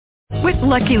With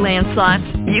Lucky Land Slots,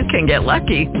 you can get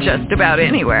lucky just about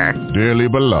anywhere. Dearly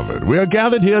beloved, we are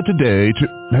gathered here today to...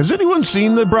 Has anyone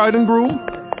seen the bride and groom?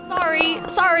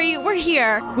 Sorry, we're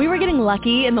here. We were getting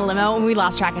lucky in the limo and we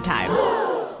lost track of time.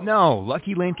 No,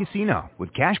 Lucky Land Casino,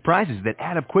 with cash prizes that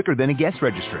add up quicker than a guest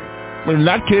registry. In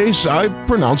that case, I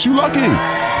pronounce you lucky.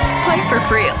 Play for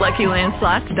free at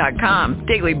LuckyLandSlots.com.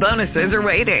 Daily bonuses are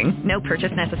waiting. No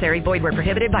purchase necessary. Void where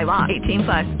prohibited by law.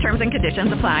 18+. Terms and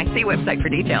conditions apply. See website for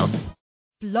details.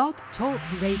 Blog Talk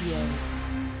Radio.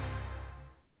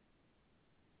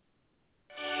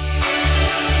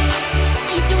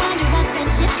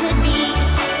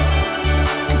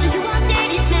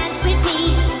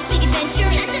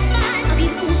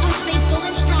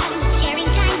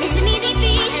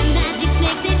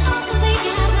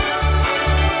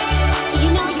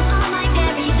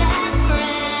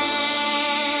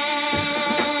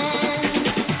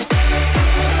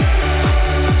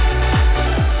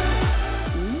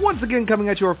 Once again, coming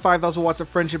at you are 5,000 watts of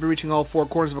friendship, reaching all four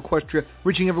corners of Equestria,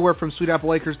 reaching everywhere from Sweet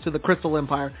Apple Acres to the Crystal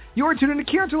Empire. You are tuned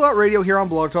into Canterlot Radio here on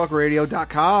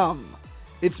BlogTalkRadio.com.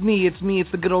 It's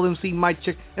the good old MC Mike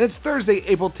Chick, and it's Thursday,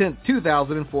 April 10th,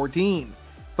 2014.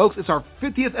 Folks, it's our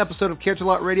 50th episode of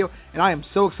Canterlot Radio, and I am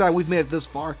so excited we've made it this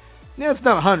far. Now, it's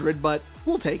not 100, but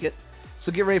we'll take it.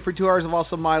 So get ready for 2 hours of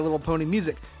awesome My Little Pony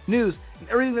music, news, and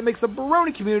everything that makes the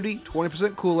Baroni community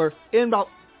 20% cooler in about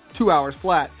 2 hours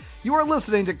flat. You are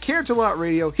listening to Canterlot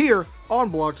Radio here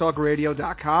on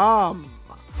BlogTalkRadio.com.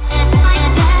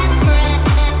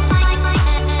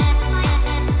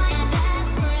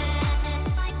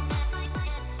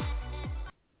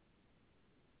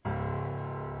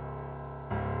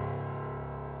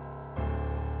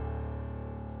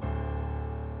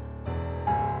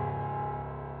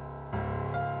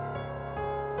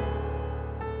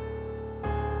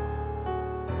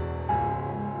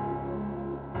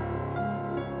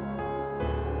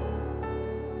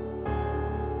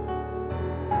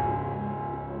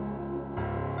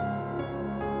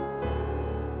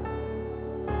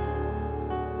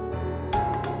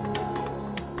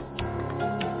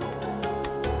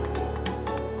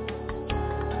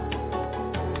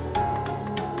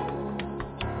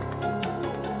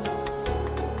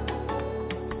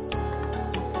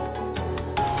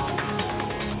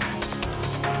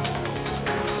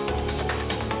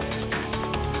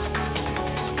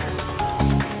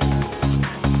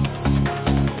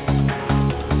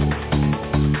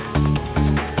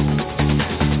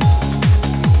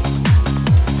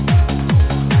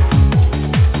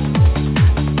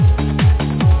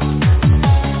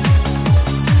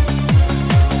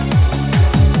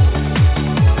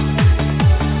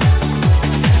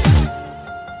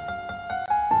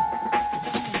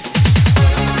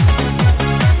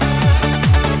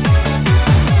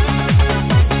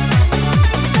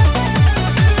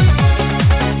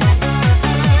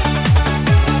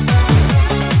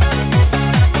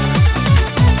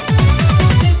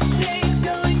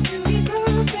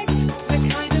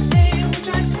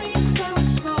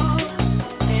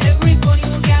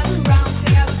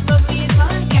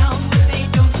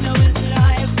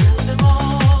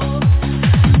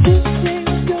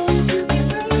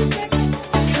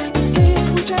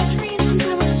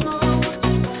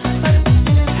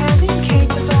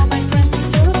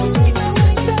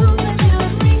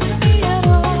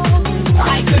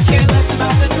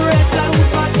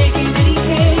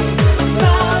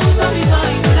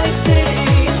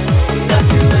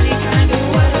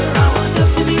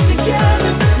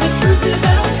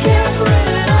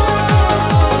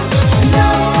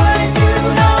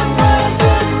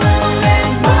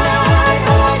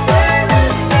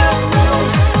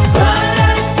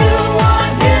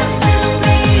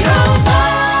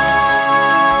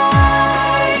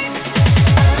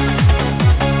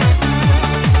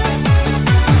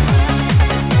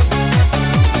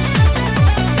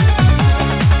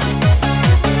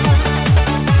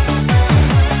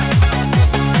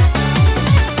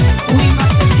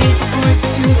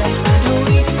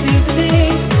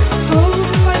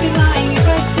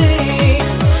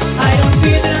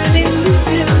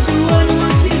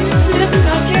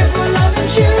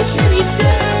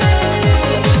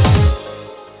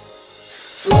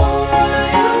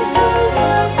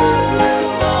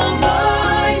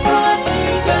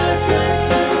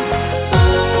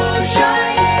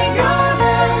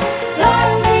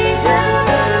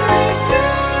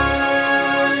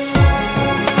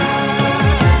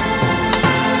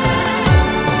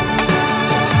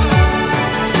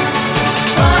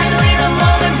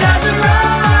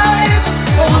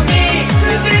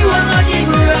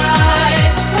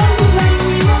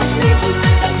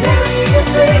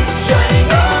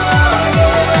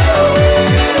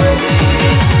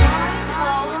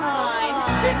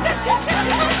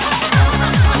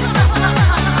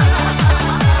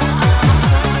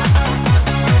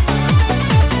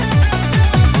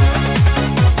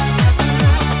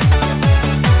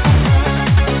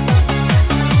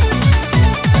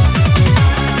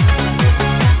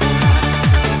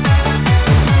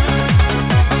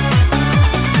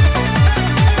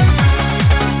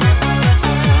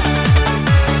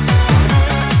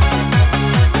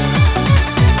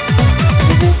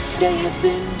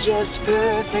 was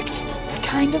perfect, the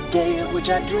kind of day of which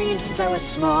I dreamed since I was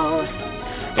small.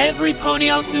 Every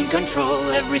pony I'll soon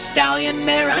control, every stallion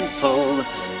mare and foal.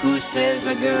 Who says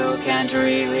a girl can't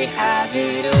really have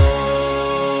it all?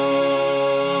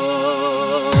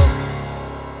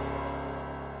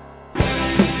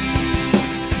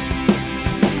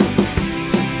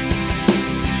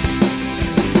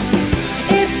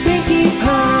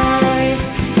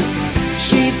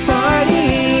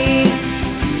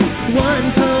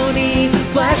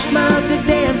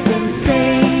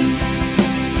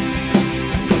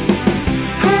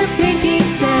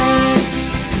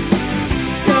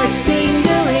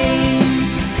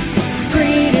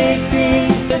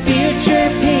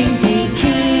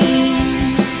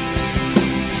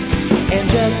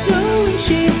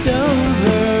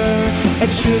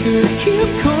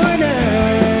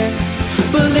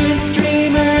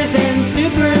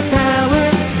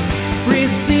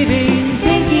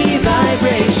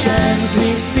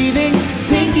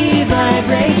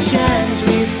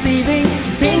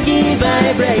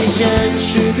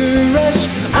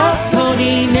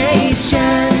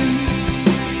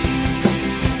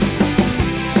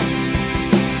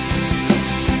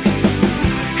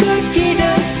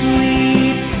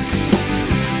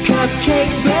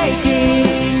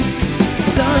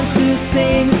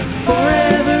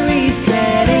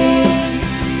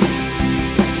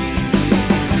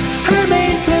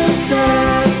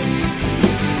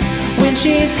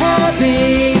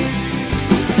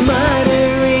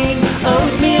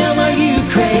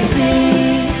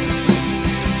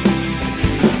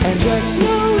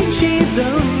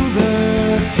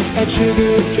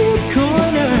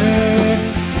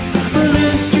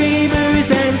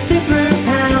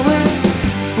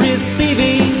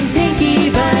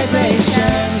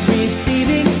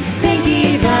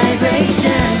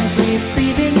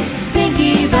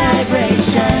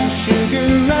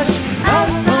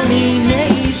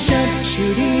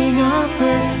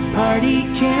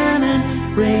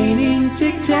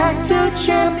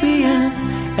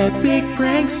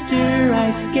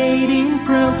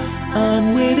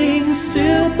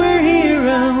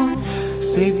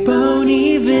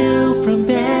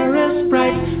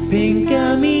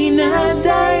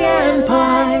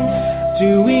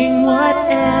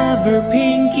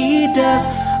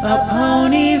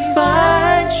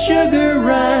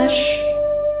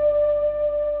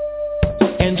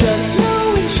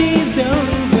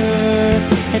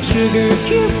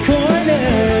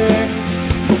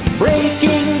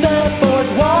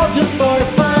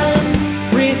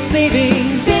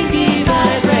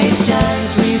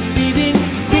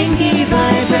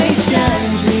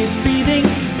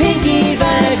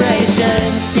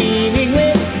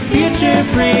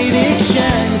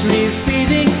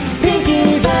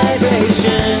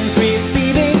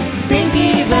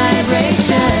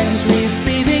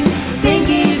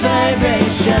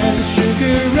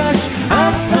 Sugar rush,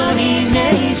 our pony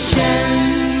nation.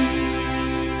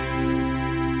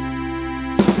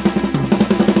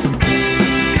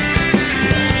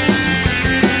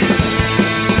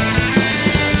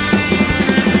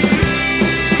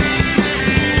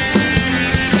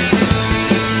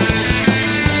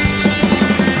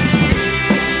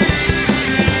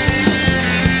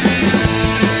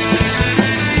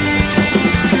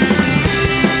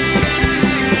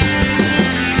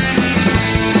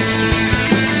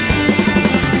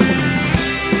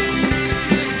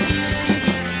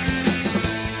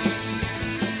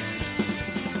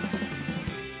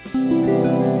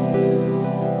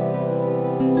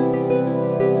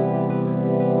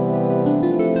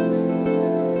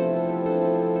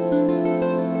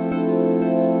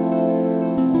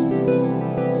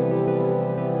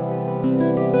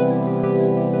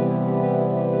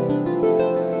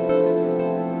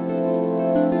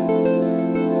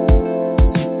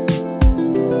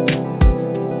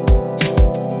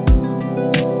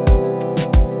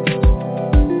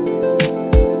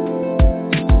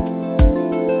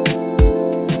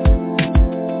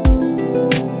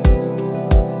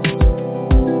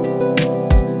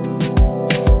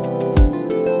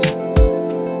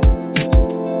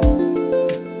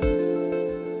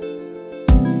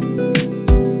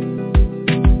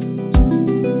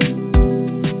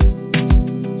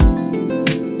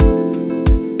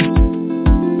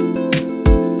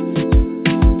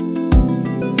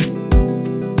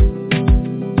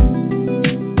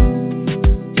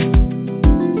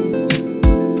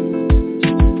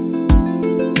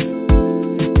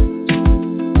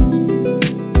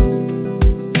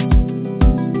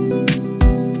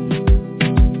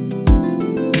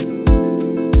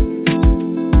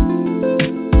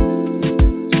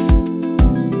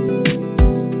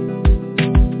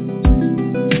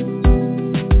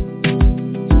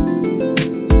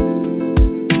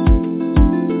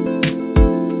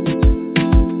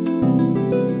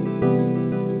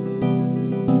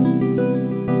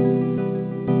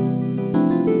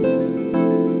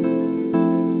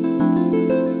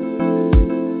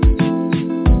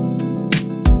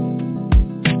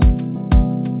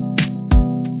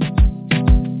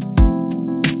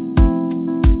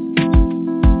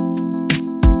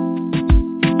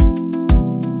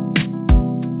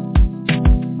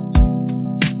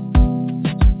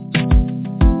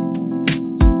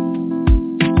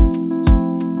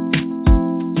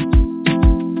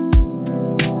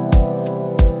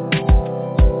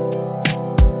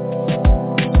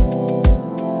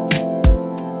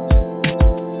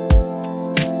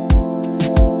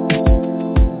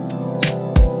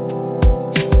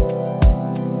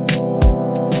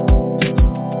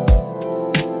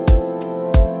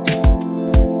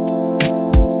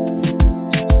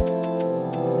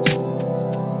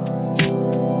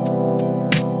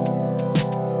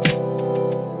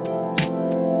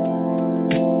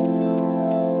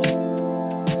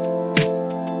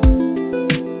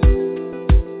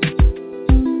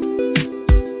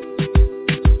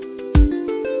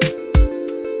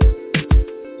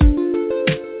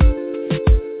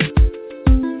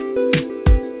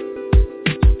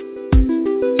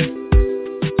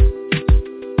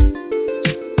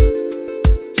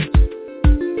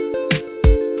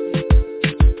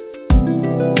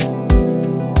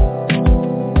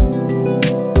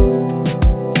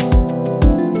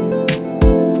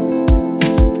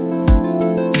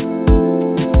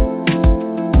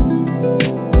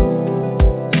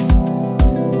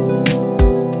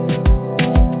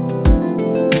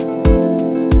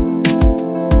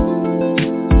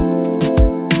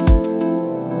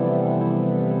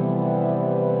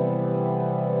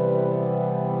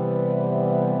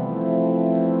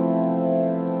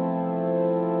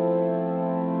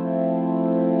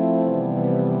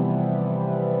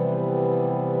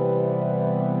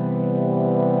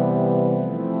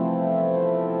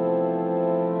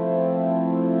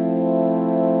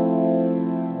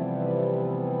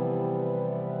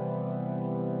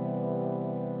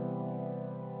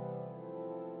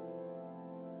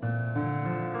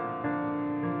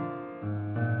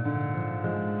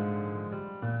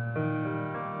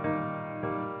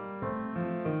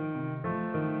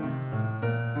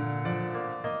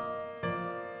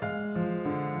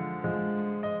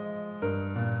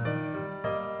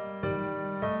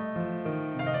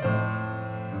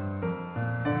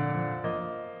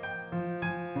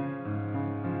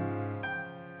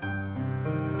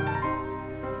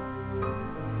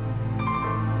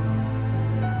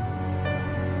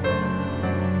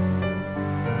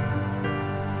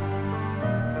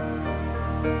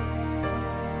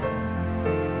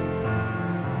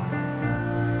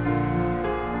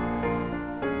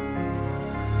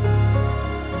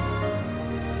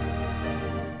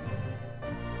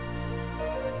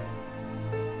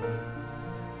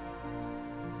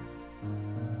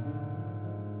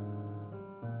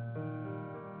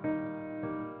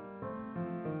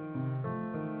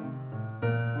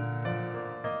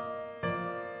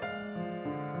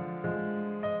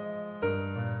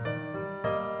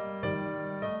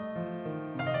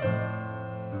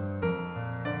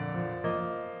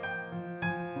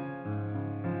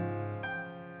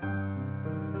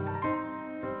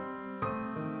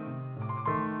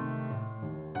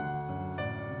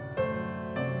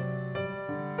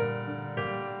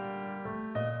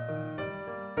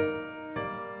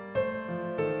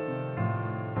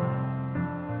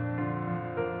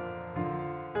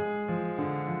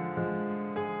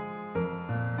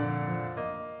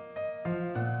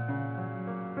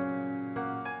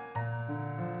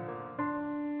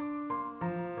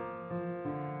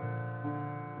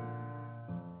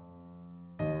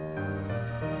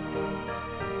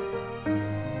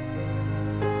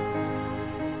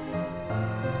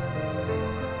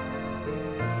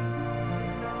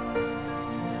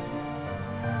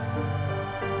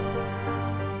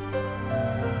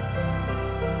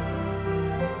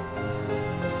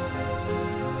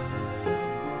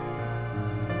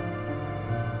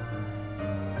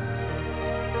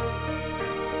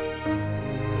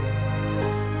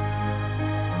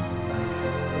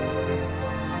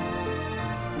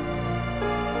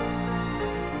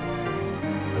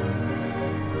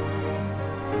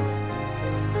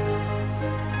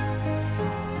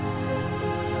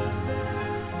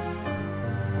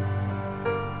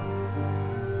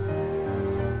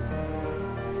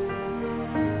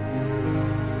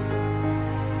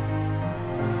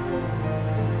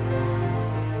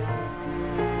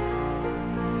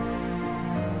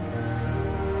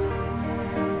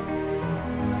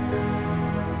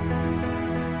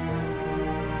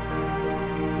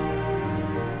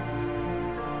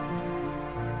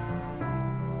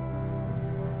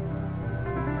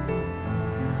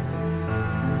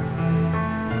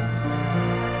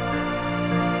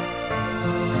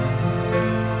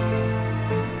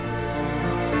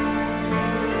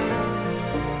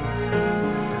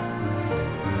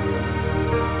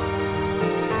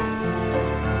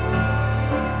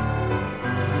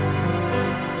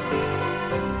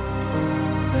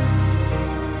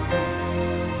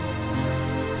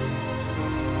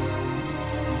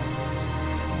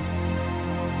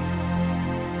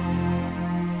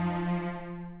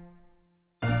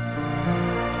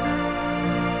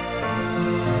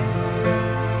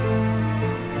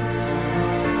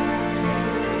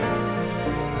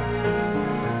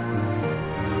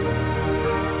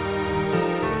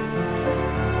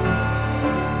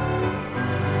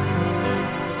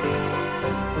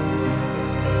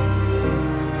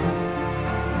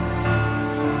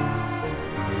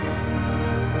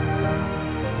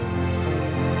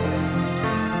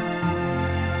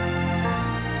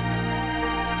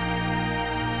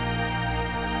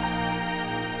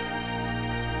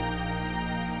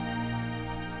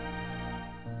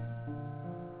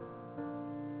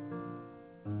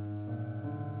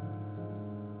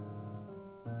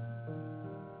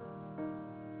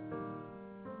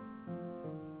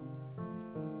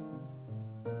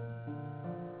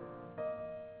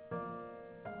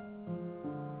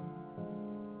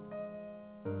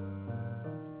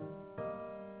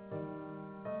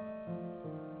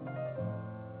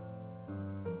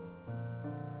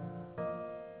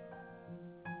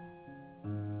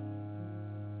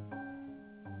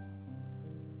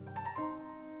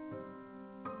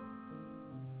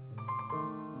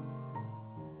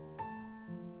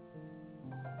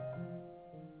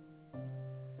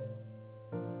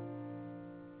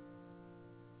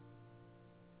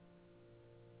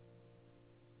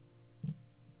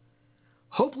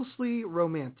 Hopelessly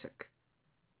Romantic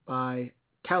by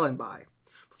Kalenbai.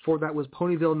 Before that was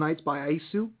Ponyville Nights by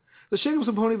Aisu. The Shades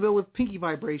of Ponyville with Pinky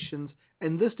Vibrations,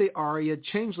 and This Day Aria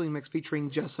Changeling Mix featuring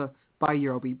Jessa by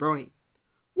Eurobeat Brony.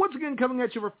 Once again, coming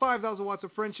at you for 5,000 watts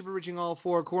of friendship, reaching all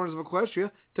four corners of Equestria,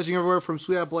 touching everywhere from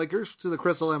Sweet Apple Acres to the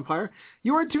Crystal Empire.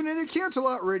 You are tuned in to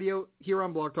Canterlot Radio here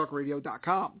on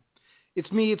BlogTalkRadio.com.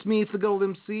 It's me, it's the good old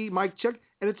MC, Mike Check,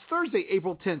 and it's Thursday,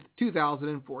 April 10th,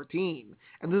 2014.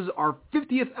 And this is our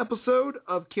 50th episode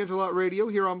of Canterlot Radio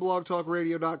here on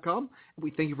BlogTalkRadio.com. And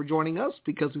we thank you for joining us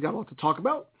because we got a lot to talk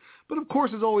about. But of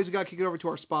course, as always, we got to kick it over to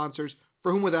our sponsors,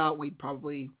 for whom without we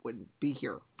probably wouldn't be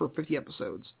here for 50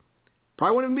 episodes.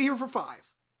 Probably wouldn't be here for 5.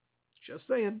 Just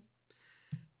saying.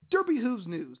 Derpy Hooves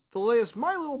News, the latest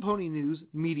My Little Pony news,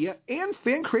 media, and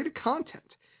fan-created content.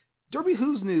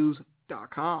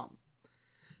 DerpyHoovesNews.com.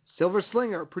 Silver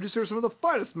Slinger, producer of some of the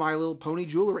finest My Little Pony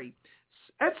jewelry.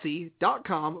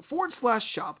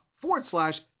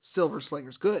 Etsy.com/shop/Silver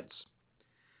Slingers Goods.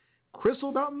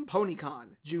 Crystal Mountain PonyCon,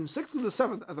 June 6th to the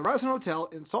 7th at the Radisson Hotel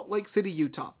in Salt Lake City,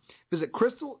 Utah. Visit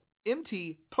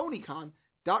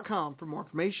crystalmtponycon.com for more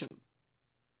information.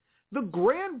 The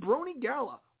Grand Brony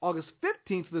Gala, August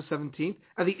 15th to the 17th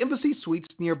at the Embassy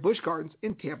Suites near Busch Gardens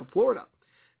in Tampa, Florida.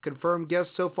 Confirmed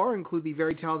guests so far include the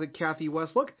very talented Kathy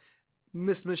Westlook,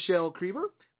 Miss Michelle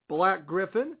Creever, Black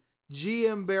Griffin,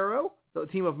 G.M. Barrow, the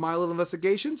team of My Little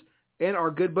Investigations, and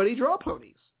our good buddy Draw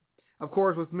Ponies. Of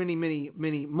course, with many, many,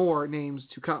 many more names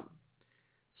to come.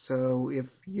 So if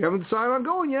you haven't decided on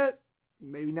going yet,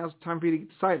 maybe now's the time for you to get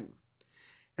decided.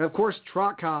 And of course,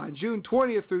 TrotCon, June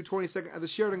 20th through 22nd at the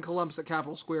Sheraton Columbus at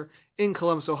Capitol Square in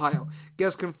Columbus, Ohio.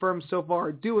 Guests confirmed so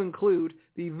far do include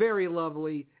the very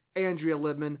lovely Andrea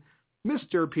Libman,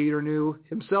 Mr. Peter New,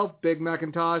 himself, Big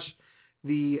Macintosh,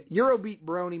 the Eurobeat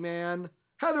Brony Man,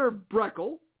 Heather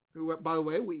Breckel, who, by the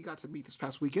way, we got to meet this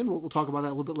past weekend. We'll talk about that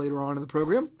a little bit later on in the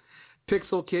program.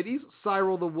 Pixel Kitties,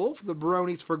 Cyril the Wolf, the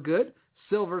Bronies for Good,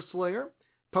 Silver Slinger,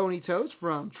 Pony Toast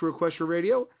from True Equestria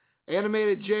Radio,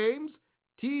 Animated James,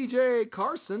 TJ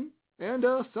Carson, and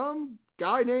some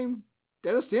guy named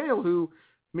Dennis Daniel, who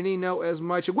many know as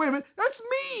Mike. Wait a minute, that's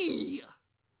me!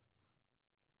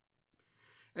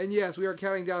 And yes, we are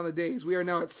counting down the days. We are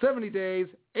now at 70 days,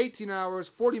 18 hours,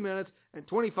 40 minutes, and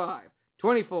 25,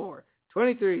 24,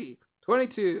 23,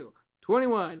 22,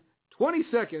 21, 20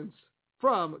 seconds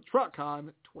from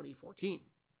TrotCon 2014.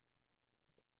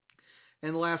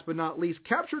 And last but not least,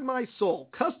 Captured My Soul,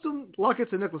 custom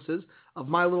lockets and necklaces of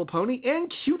My Little Pony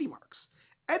and cutie marks.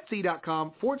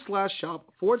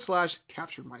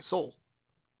 Etsy.com/shop/Captured My Soul.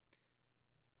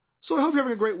 So I hope you're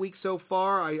having a great week so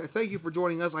far. I thank you for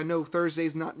joining us. I know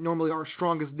Thursday's not normally our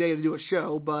strongest day to do a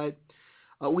show, but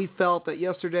we felt that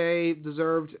yesterday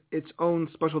deserved its own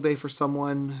special day for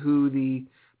someone who the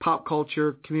pop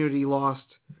culture community lost.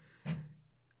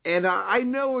 And I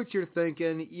know what you're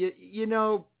thinking. You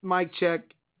know, Mike Check,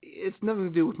 it's nothing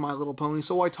to do with My Little Pony,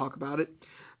 so why talk about it?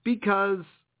 Because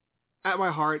at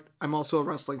my heart, I'm also a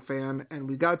wrestling fan, and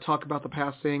we've got to talk about the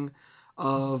passing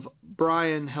of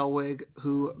Brian Helwig,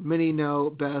 who many know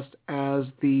best as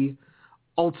the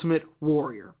Ultimate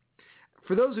Warrior.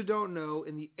 For those who don't know,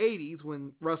 in the 80s,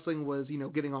 when wrestling was,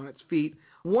 getting on its feet,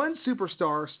 one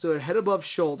superstar stood head above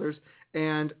shoulders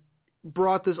and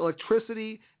brought this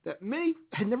electricity that many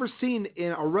had never seen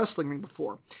in a wrestling ring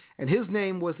before. And his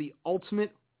name was the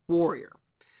Ultimate Warrior.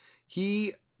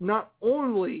 He not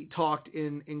only talked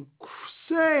in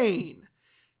insane,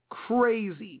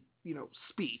 crazy,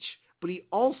 speech, but he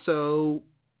also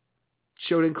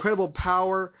showed incredible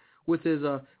power with his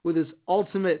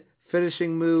ultimate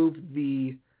finishing move,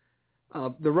 the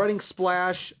running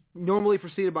splash, normally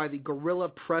preceded by the gorilla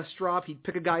press drop. He'd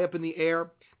pick a guy up in the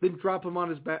air, then drop him on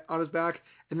his back,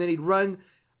 and then he'd run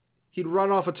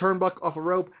off a turnbuckle, off a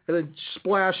rope, and then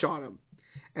splash on him.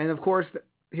 And of course,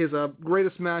 his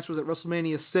greatest match was at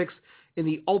WrestleMania 6 in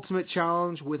the Ultimate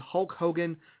Challenge with Hulk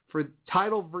Hogan for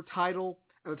title.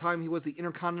 At the time, he was the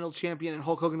Intercontinental Champion, and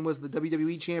Hulk Hogan was the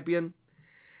WWE Champion.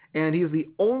 And he is the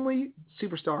only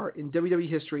superstar in WWE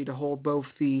history to hold both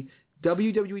the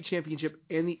WWE Championship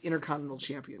and the Intercontinental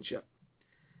Championship.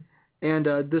 And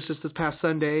this past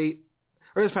Saturday,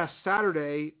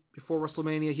 before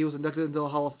WrestleMania, he was inducted into the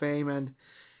Hall of Fame, and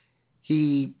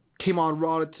he came on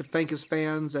Raw to thank his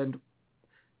fans and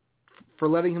for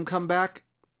letting him come back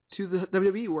to the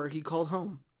WWE, where he called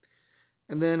home.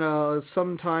 And then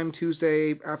sometime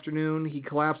Tuesday afternoon, he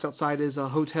collapsed outside his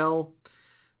hotel,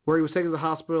 where he was taken to the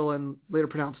hospital and later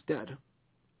pronounced dead.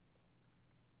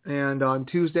 And on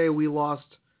Tuesday, we lost,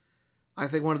 I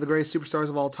think, one of the greatest superstars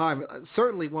of all time,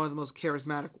 certainly one of the most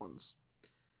charismatic ones.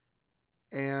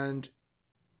 And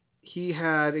He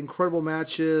had incredible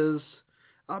matches.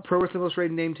 Pro Wrestling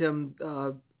Illustrated named him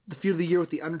the Feud of the Year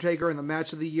with The Undertaker and the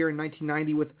Match of the Year in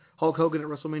 1990 with Hulk Hogan at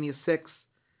WrestleMania 6.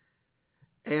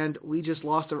 And we just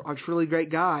lost a truly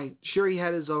great guy. Sure, he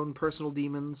had his own personal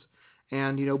demons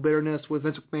and, bitterness with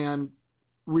Vince McMahon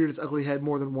reared its ugly head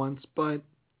more than once, but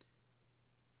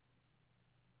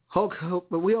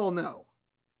but we all know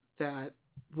that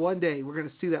one day we're going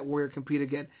to see that warrior compete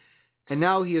again. And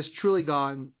now he has truly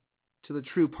gone to the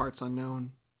true parts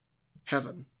unknown,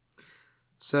 heaven.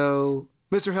 So,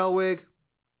 Mr. Hellwig,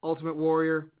 Ultimate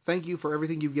Warrior, thank you for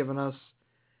everything you've given us,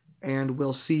 and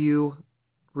we'll see you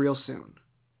real soon.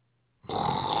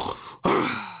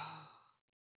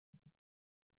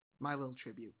 My little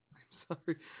tribute. I'm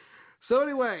sorry. So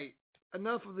anyway,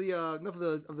 enough of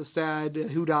the sad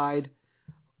who died.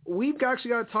 We've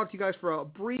actually got to talk to you guys for a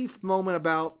brief moment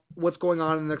about what's going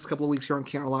on in the next couple of weeks here on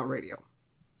Canterlot Radio.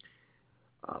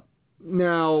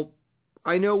 Now,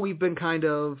 I know we've been kind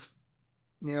of,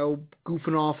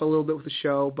 goofing off a little bit with the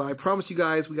show, but I promise you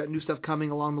guys we got new stuff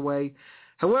coming along the way.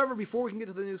 However, before we can get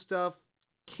to the new stuff,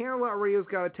 Canterlot Radio's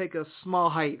got to take a small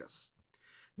hiatus.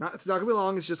 It's not going to be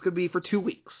long. It's just going to be for 2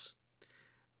 weeks.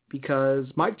 Because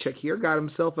Mike Chick here got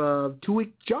himself a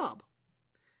 2-week job.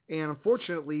 And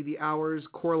unfortunately, the hours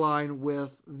correlate with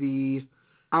the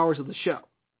hours of the show.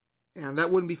 And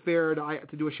that wouldn't be fair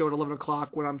to do a show at 11 o'clock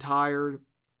when I'm tired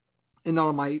and not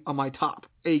on my top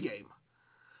A game.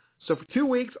 So for 2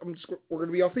 weeks, we're going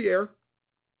to be off the air.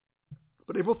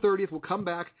 But April 30th, we'll come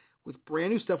back with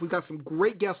brand new stuff. We've got some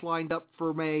great guests lined up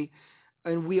for May.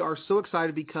 And we are so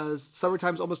excited because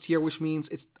summertime's almost here, which means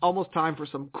it's almost time for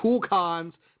some cool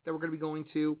cons that we're going to be going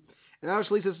to. And that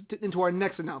actually leads us into our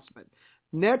next announcement.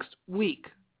 Next week,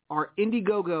 our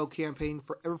Indiegogo campaign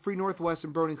for Everfree Northwest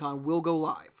and BronyCon will go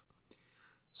live.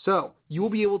 So you will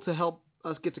be able to help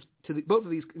us get to both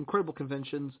of these incredible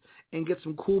conventions and get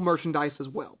some cool merchandise as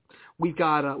well. We've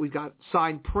got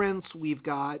signed prints. We've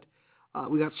got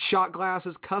shot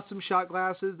glasses, custom shot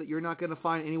glasses that you're not going to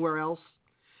find anywhere else.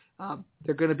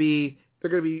 They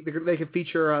can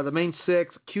feature the main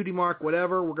six, Cutie Mark,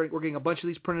 whatever. We're getting a bunch of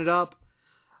these printed up.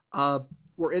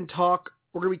 We're in talk.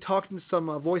 We're going to be talking to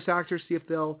some voice actors, see if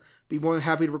they'll be more than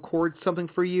happy to record something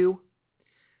for you.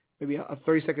 Maybe a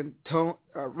 30-second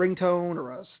ringtone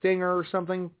or a stinger or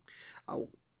something.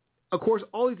 Of course,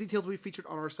 all these details will be featured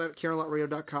on our site at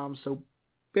CanterlotRadio.com, so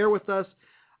bear with us.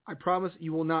 I promise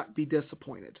you will not be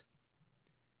disappointed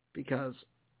because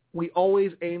we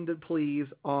always aim to please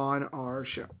on our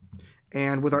show.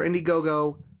 And with our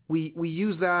Indiegogo, we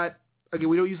use that. Again,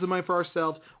 we don't use the money for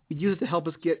ourselves. We use it to help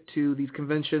us get to these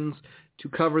conventions, to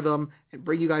cover them, and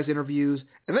bring you guys interviews.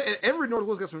 And every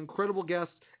Northwest got some incredible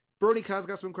guests. BronyCon's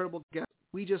got some incredible guests.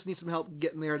 We just need some help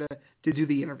getting there to do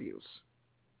the interviews.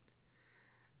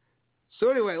 So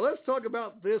anyway, let's talk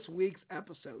about this week's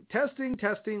episode. Testing,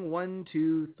 1,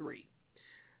 2, 3.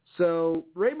 So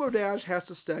Rainbow Dash has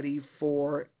to study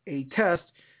for a test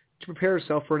to prepare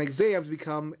herself for an exam to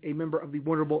become a member of the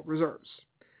Wonderbolt Reserves.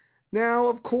 Now,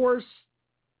 of course,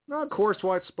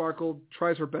 White Sparkle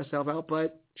tries her best to help out,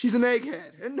 but she's an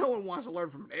egghead, and no one wants to learn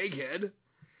from an egghead.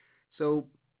 So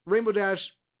Rainbow Dash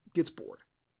gets bored.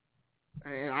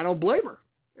 And I don't blame her.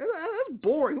 That's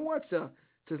boring. Who wants to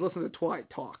listen to Twilight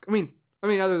talk? I mean,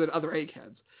 other than other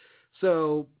eggheads.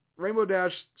 So Rainbow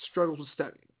Dash struggles with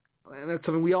studying. And that's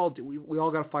something we all do. We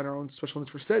all got to find our own special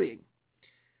needs for studying.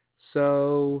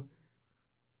 So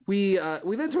we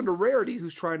then turn to Rarity,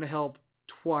 who's trying to help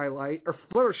Twilight, or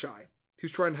Fluttershy,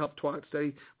 who's trying to help Twilight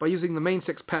study by using the main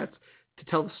six pets to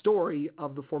tell the story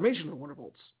of the formation of the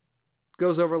Wonderbolts.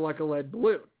 Goes over like a lead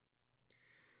balloon.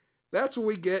 That's when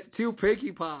we get to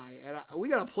Pinkie Pie. And we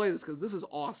got to play this because this is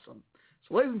awesome.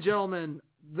 So ladies and gentlemen,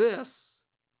 this,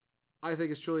 I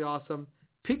think, is truly awesome.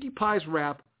 Pinkie Pie's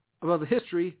rap about the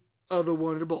history of the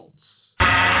Wonderbolts.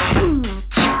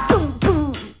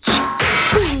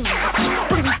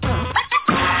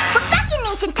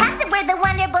 Where the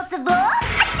Wonderbolts of war,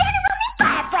 a general named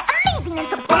Firefly, amazing and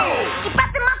so bold. He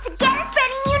brought them all together,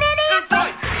 spreading unity and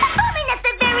fight, performing at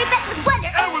the very best with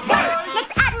wonder and with might.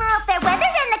 Next Admiral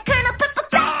Fairweather and the Colonel Purple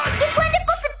Stripe, his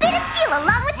Wonderbolts a bit of steel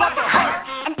along with lots of heart.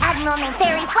 An Admiral named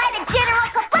Fairy Flight, a General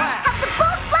Caprice, helped the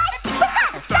bolt fly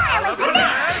without style and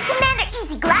finesse. Commander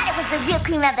Easy Glider was the real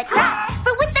cream of the crop,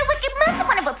 but with their wicked moves, the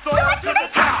Wonderbolts soared to the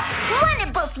top.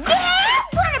 Wonderbolts, yeah!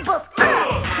 Wonderbolts,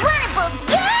 Wonderbolts,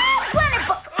 yeah!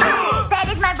 That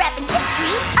is my rapping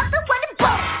history of the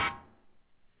Wonderbolts.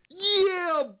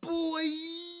 Yeah, boy!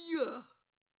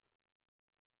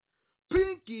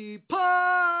 Pinkie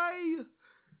Pie!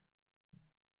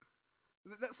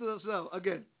 So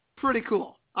again, pretty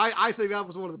cool. I think that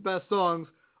was one of the best songs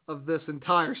of this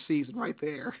entire season right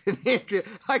there. And Andrea,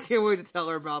 I can't wait to tell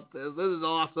her about this. This is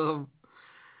awesome.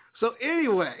 So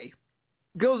anyway,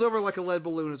 goes over like a lead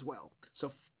balloon as well.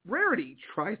 So Rarity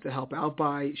tries to help out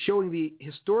by showing the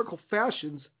historical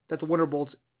fashions that the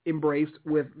Wonderbolts embraced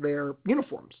with their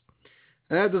uniforms.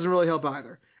 And that doesn't really help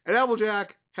either. And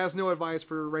Applejack has no advice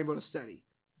for Rainbow to study.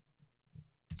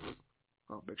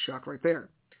 Oh, big shock right there.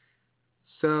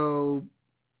 So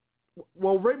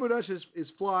while Rainbow Dash is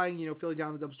flying, feeling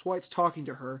down the dumps, Dwight's talking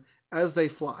to her as they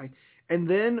fly. And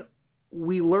then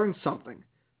we learn something.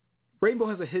 Rainbow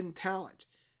has a hidden talent.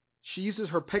 She uses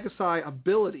her Pegasi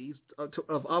abilities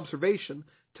of observation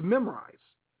to memorize.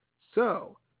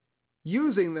 So,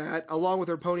 using that, along with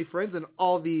her pony friends and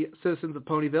all the citizens of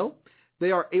Ponyville,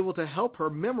 they are able to help her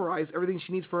memorize everything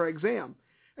she needs for her exam.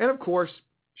 And of course,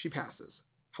 she passes.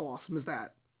 How awesome is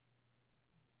that?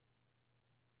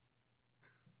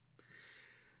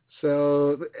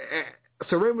 So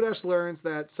Rainbow Dash learns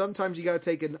that sometimes you got to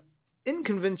take an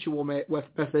unconventional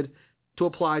method to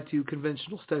apply to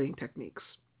conventional studying techniques.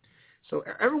 So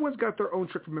everyone's got their own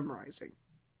trick for memorizing.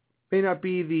 May not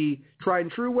be the tried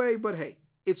and true way, but hey,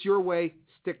 it's your way.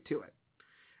 Stick to it.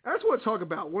 I just want to talk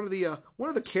about one of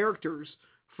the characters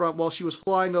from while she was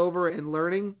flying over and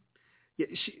learning.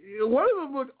 One of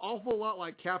them looked awful lot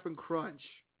like Cap'n Crunch.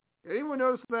 Anyone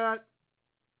notice that?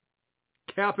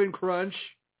 Cap'n Crunch.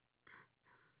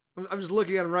 I'm just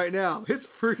looking at him right now. It's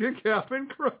freaking Cap'n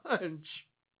Crunch.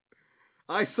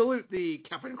 I salute thee,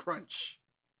 Cap'n Crunch.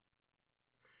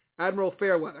 Admiral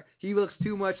Fairweather. He looks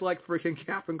too much like freaking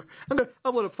Cap'n Crunch. I'm going to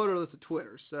upload a photo of this to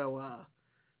Twitter. So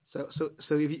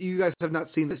if you guys have not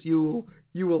seen this, you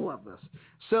will love this.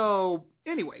 So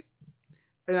anyway,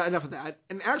 enough of that.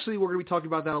 And actually, we're going to be talking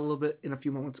about that a little bit in a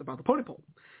few moments about the Pony Poll.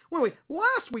 Well, anyway,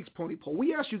 last week's Pony Poll,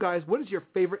 we asked you guys, what is your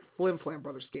favorite Flim Flam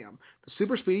Brothers scam? The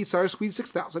Super Speedy Cyrus Squeeze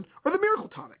 6000 or the Miracle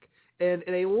Tonic? And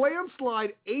in a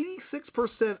landslide,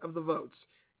 86% of the votes,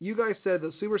 you guys said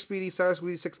the Super Speedy Cyrus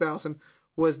Squeeze 6000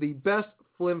 was the best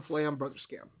Flim Flam Brothers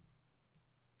scam.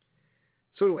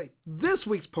 So anyway, this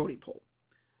week's Pony Poll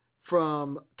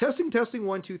from Testing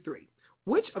 1, 2, 3.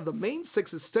 Which of the main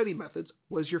 6 study methods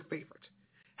was your favorite?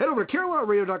 Head over to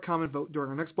CanterlotRadio.com and vote during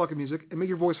our next block of music and make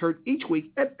your voice heard each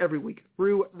week and every week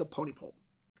through the Pony Poll.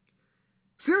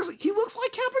 Seriously, he looks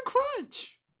like Cap'n Crunch.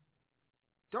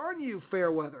 Darn you,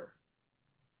 Fairweather.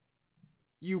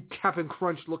 You Cap'n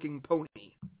Crunch looking pony.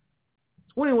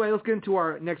 Well, anyway, let's get into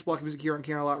our next block of music here on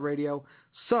Canterlot Radio.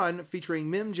 Sun featuring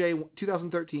Mim J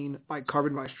 2013 by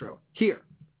Carbon Maestro. Here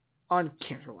on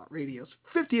Canterlot Radio's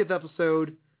 50th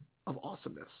episode of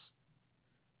Awesomeness.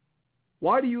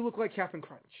 Why do you look like Cap'n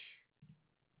Crunch?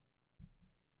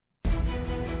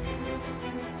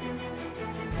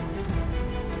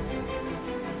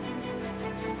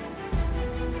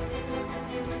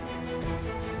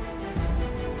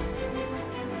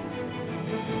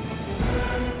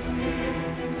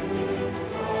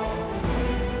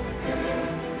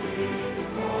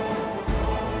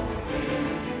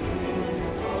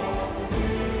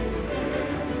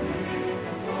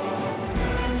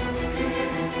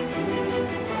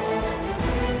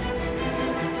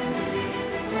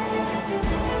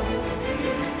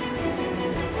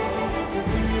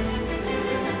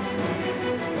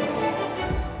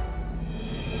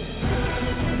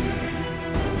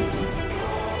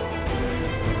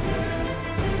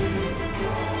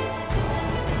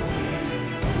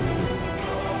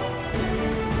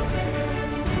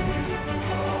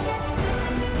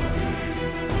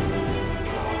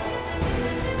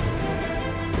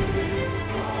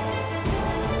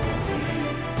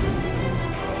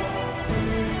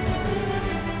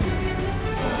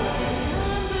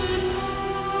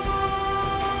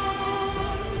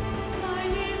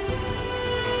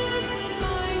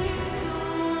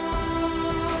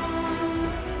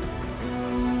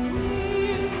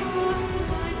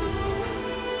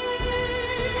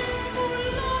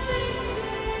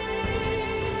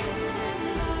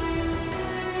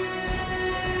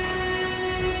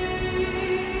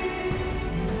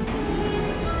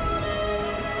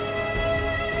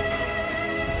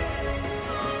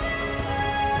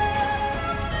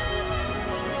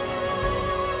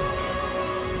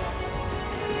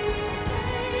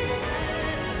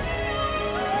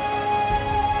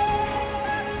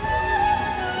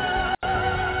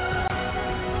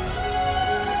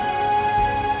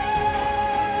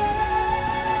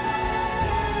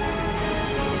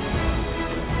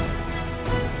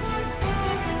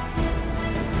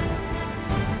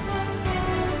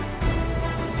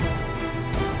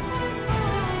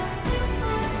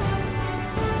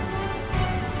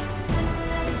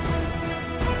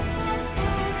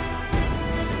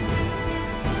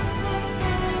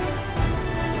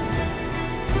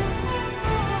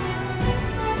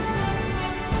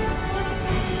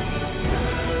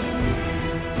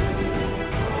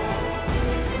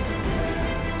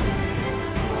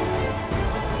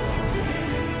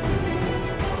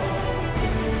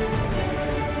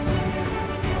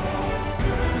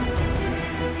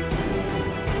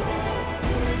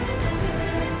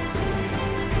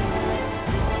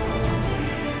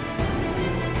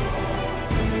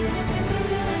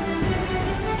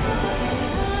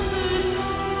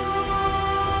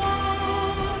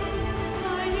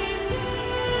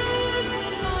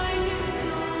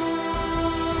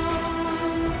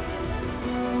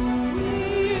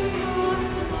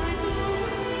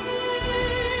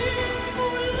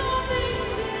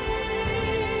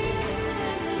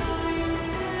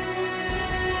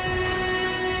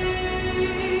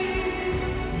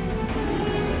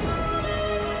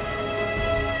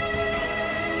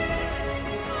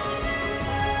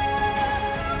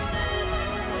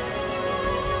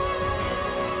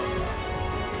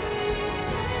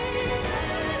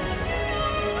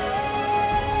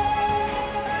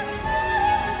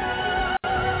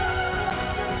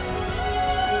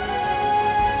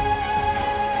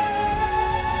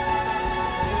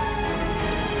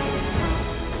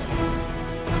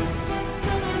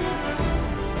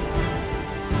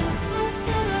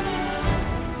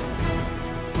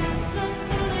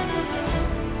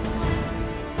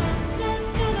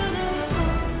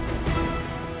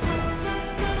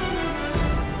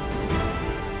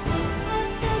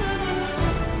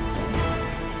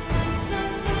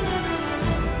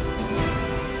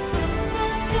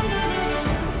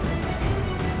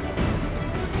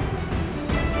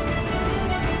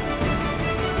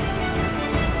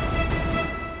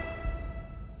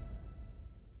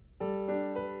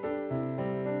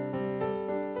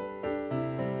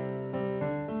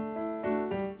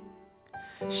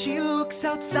 She looks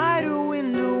outside her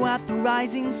window at the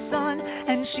rising sun,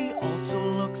 and she also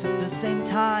looks at the same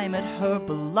time at her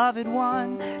beloved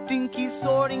one. Dinky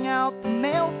sorting out the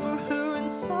mail for her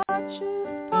in such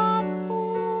a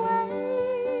thoughtful way.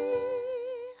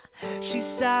 She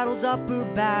saddles up her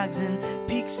bags and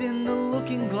peeks in the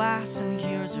looking glass and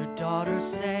hears her daughter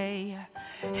say,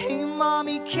 "Hey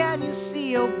mommy, can you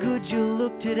see how good you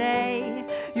look today?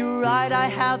 You're right, I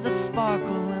have the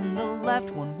sparkle and the left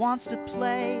one wants to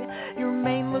play. Your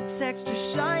mane looks extra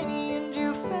shiny and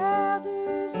your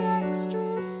feathers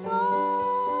extra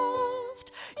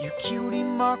soft. Your cutie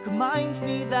mark reminds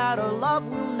me that our love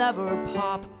will never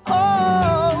pop.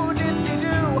 Oh,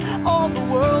 did-de-do, all the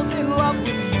world's in love with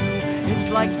you.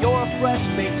 It's like you're a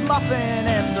fresh-baked muffin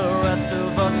and the rest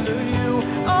of us are you.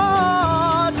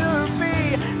 Oh,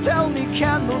 Derby, tell me,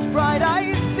 can those bright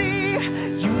eyes see?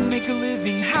 You make a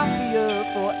living happier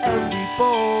for every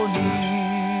pony."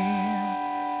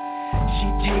 She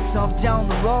takes off down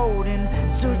the road in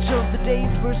search of the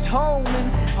day's first home,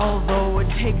 and although it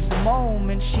takes a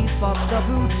moment, she spots a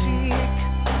boutique.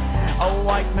 A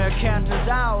white mare canters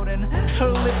out and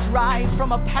her lips rise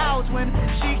from a pout when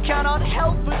she cannot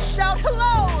help but shout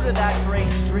hello to that gray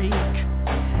streak.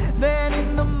 Then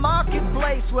in the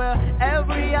marketplace where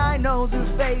every eye knows her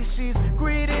face, she's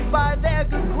greeted by their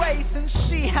good grace and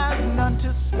she has none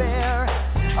to spare.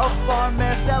 A farm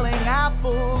mare selling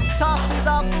apples tosses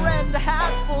up rent a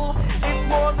hatful. It's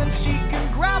more than she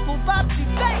can grapple, but she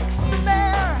thanks the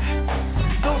mare.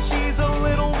 Though she's a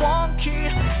little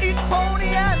wonky, each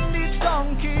pony and each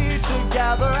donkey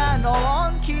together and all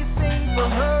on key sing for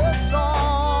her a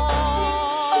song.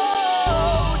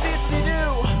 Oh, did-de-do,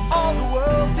 all the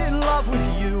world's in love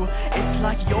with you. It's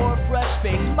like you're a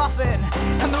fresh-baked muffin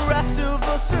and the rest of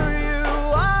us are you.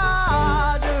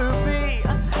 Ah, Derby,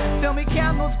 tell me,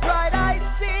 can those bright eyes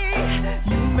see?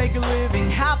 You make a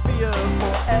living happier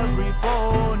for every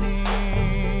pony.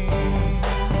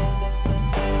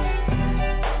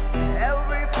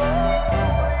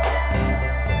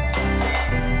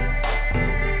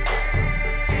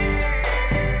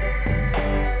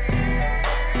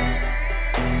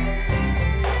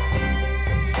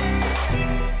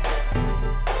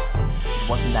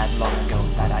 That long ago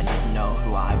that I didn't know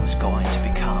who I was going to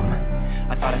become.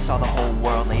 I thought I saw the whole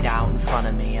world laid out in front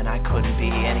of me, and I couldn't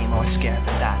be any more scared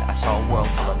than that. I saw a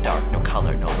world full of dark, no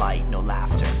color, no light, no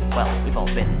laughter. Well, we've all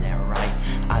been there, right?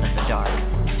 Out of the dark,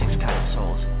 6 kind of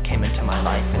souls came into my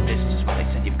life, and this is what they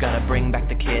said. You've gotta bring back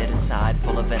the kid inside,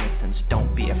 full of innocence.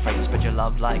 Don't be afraid to spread your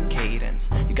love like cadence.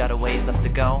 You got a ways left to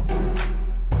go,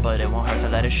 but it won't hurt to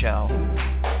let it show.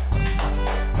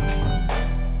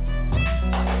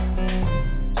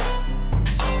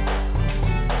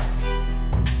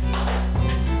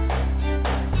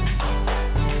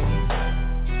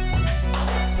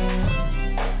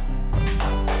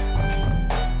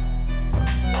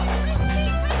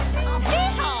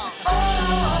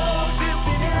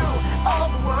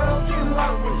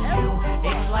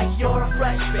 You're a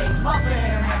fresh-baked muffin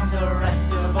and the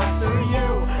rest of us are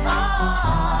you.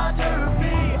 Ah,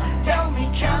 Derby, tell me,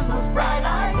 can those bright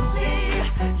eyes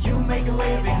see? You make a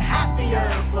living happier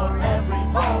for every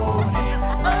pony.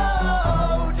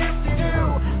 Oh,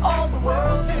 did-de-do, all the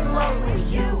world's in love with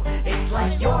you. It's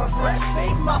like you're a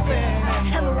fresh-baked muffin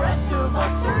and the rest of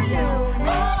us are you.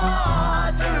 Ah,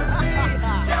 Derby,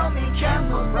 tell me, can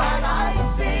those bright eyes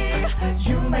see?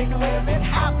 You make a living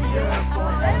happier for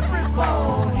every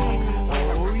pony.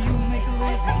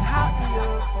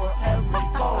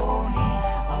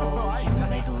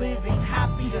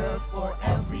 For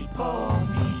every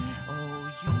pony. Oh,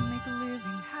 you make a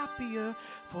living happier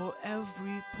for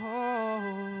every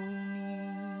pony.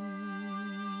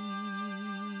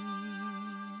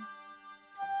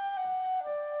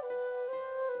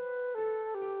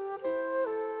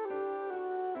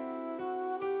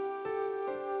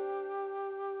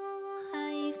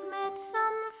 I've met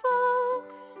some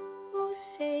folks who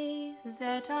say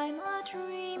that I'm a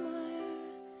dreamer,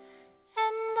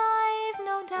 and I've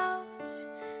no doubt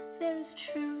there's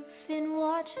truth in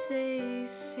what they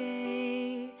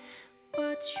say,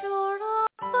 but your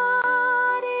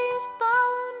body's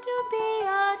bound to be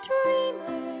a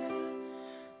dreamer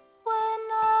when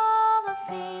all the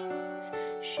things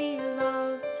she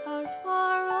loves are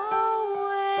far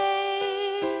away,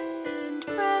 and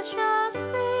precious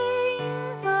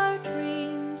things are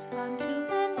dreams until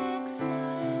the next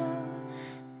smile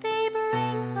they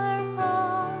bring her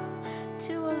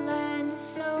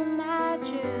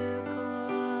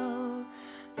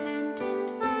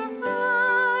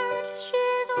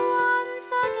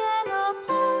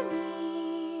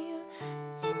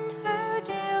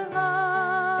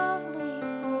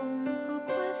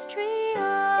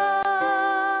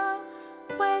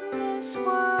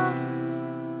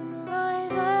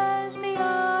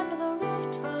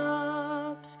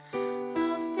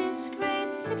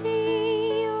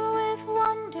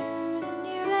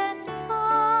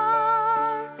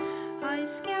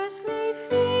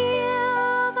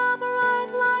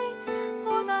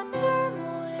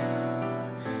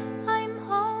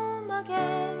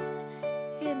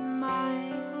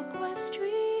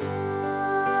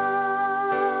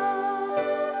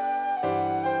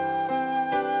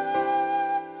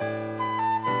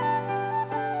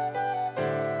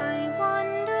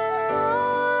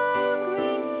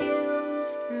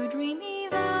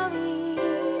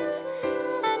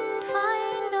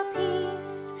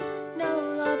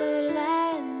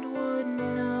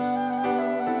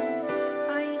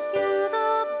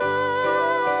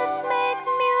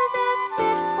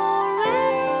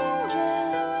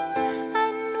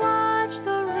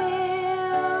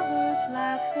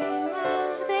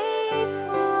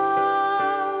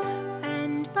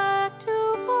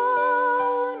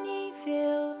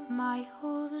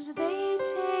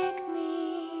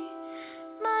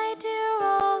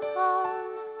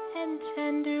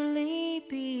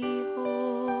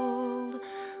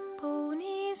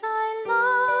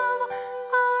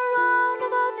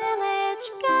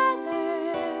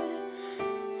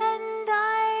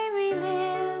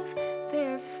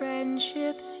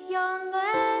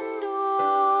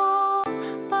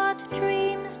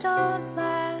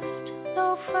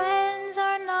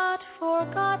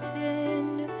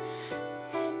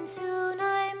and soon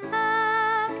I'm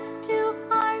back to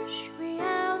harsh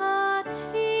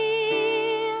reality.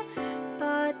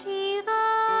 But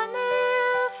even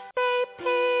if they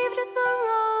paved the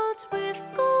roads with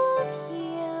gold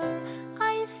here,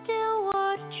 I still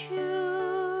would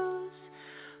choose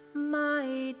my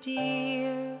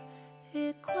dear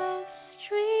Equestria.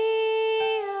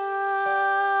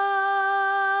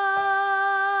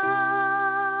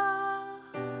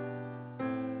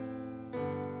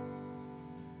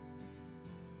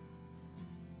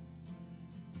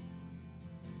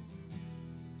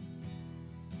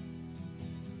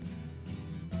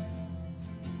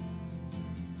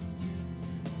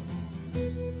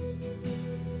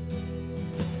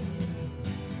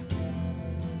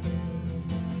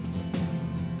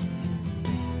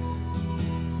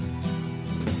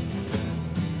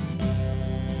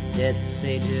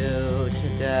 Ditsy-do to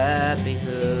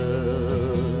Derby-hoo.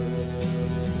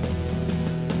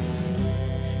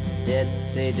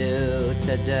 Ditsy-do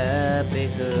to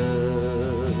Derby-hoo.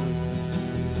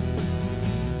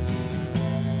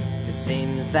 It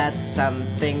seems that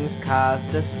something's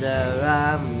caused a stir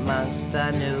amongst the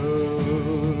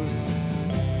news.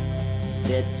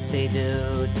 Ditsy-do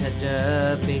to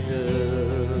Derby-hoo.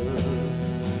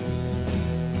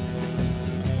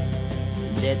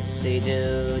 Ditsy-do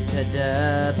to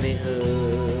Derby-hoo.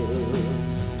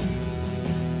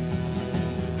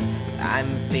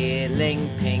 I'm feeling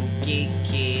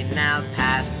pinky-keen, now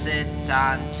pass it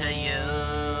on to you.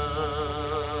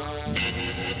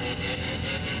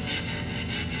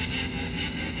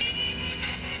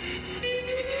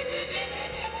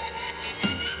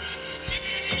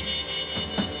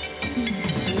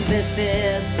 This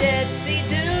is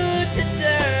Ditsy-do to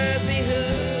Derby-hoo.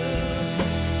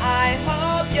 I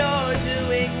hope you're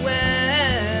doing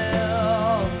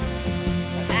well,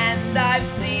 and I've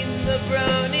seen the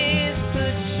bronies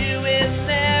put you in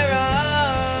their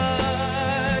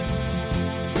art.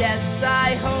 Yes,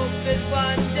 I hope that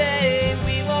one day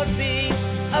we won't be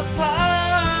apart.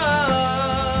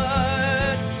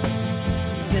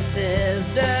 This is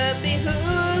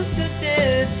Derby-hoo to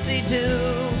Ditsy-do.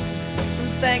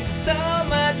 Thanks so much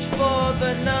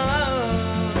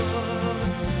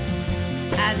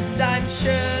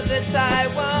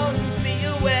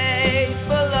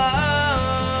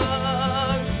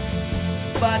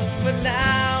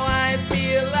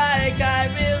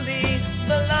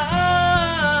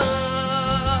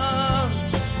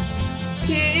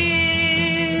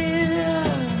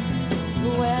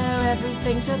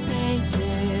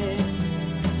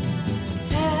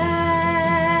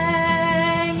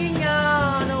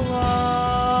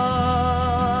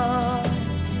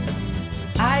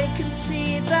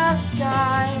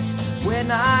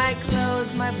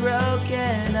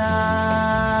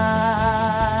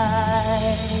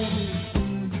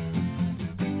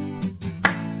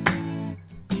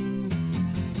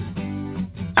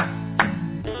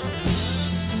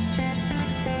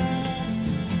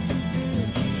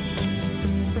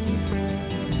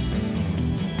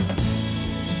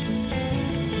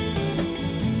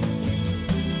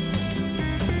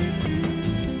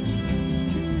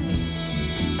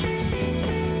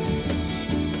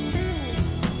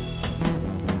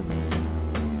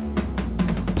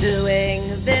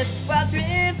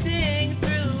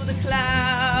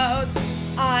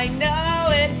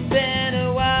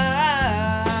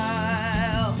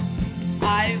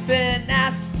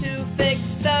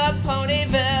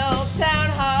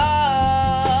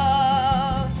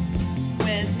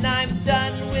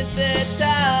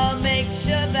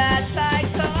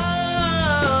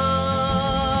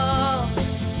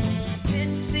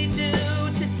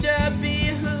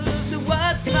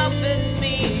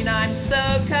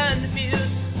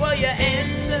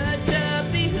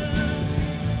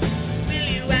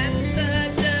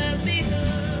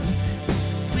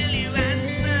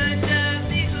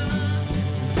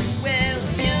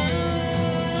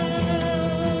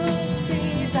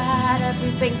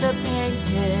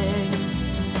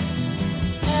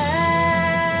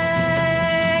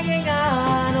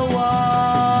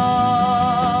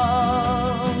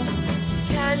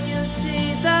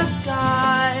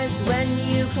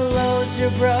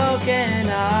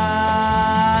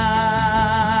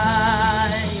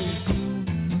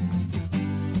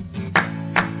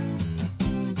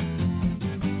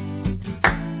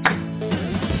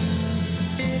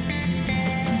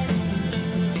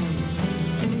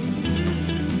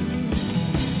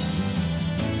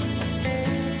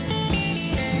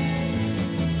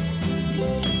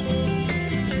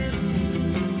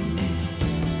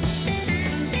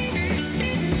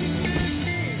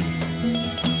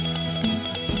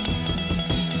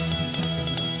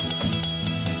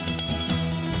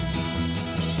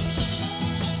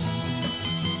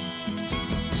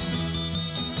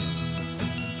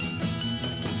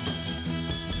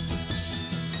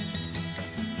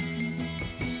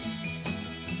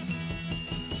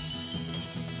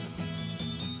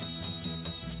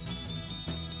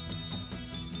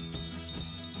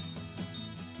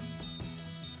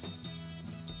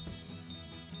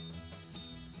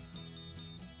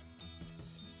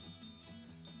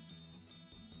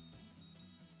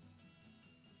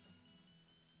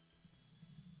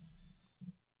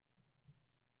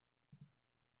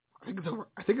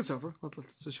think it's over. Let's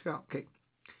check it out. Okay.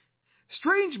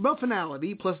 Strange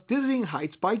Muffinality plus Dizzying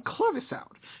Heights by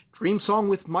Clevisound. Dream Song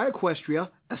with My Equestria,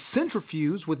 A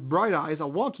Centrifuge with Bright Eyes, a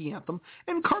Wonky Anthem,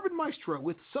 and Carbon Maestro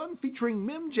with Sun featuring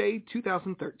Mim J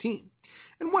 2013.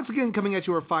 And once again, coming at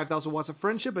you are 5,000 watts of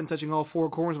friendship and touching all four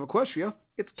corners of Equestria,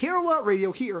 it's Canterlot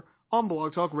Radio here on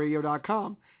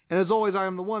BlogTalkRadio.com. And as always, I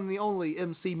am the one, the only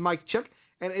MC Mike Check,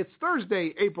 and it's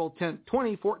Thursday, April 10th,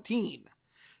 2014.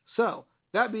 So,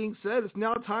 that being said, it's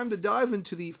now time to dive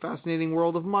into the fascinating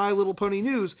world of My Little Pony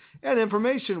news and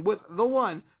information with the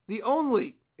one, the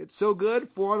only. It's so good,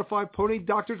 4 out of 5 pony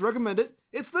doctors recommend it.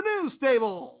 It's the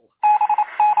NewsStable.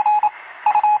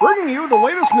 Bringing you the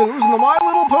latest news in the My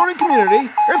Little Pony community,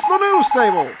 it's the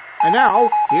NewsStable. And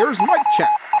now, here's Mike Check.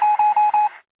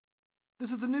 This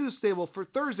is the NewsStable for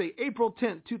Thursday, April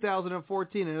 10th,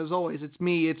 2014. And as always, it's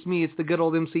the good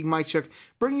old MC Mike Check,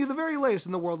 bringing you the very latest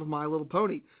in the world of My Little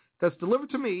Pony. That's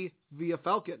delivered to me via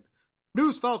Falcon.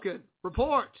 News Falcon,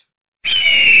 report!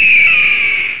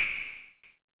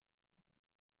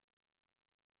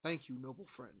 Thank you, noble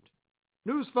friend.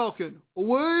 News Falcon,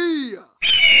 away!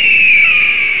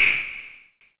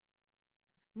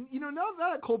 You know, now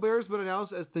that Colbert's been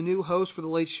announced as the new host for The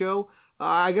Late Show,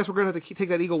 I guess we're going to have to take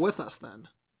that eagle with us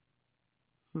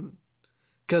then.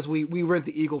 Because we rent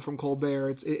the eagle from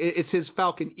Colbert. It's his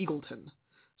Falcon Eagleton.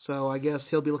 So I guess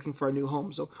he'll be looking for a new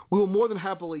home. So we will more than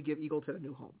happily give Eagleton a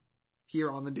new home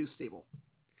here on the NewsStable.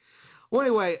 Well,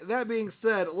 anyway, that being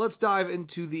said, let's dive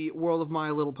into the world of My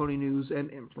Little Pony news and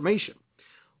information.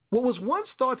 What was once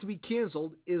thought to be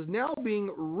canceled is now being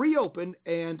reopened,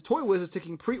 and Toy Wiz is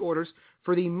taking pre-orders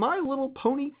for the My Little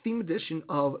Pony theme edition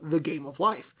of The Game of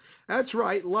Life. That's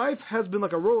right, life has been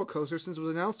like a roller coaster since it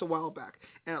was announced a while back,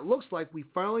 and it looks like we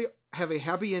finally have a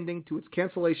happy ending to its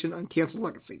cancellation and canceled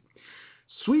legacy.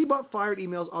 Sweetbot fired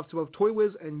emails off to both Toy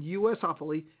Wiz and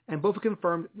USopoly, and both have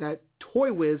confirmed that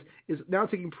Toy Wiz is now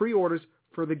taking pre-orders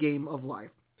for The Game of Life.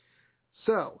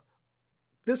 So,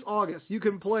 this August, you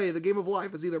can play The Game of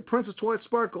Life as either Princess Twilight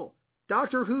Sparkle,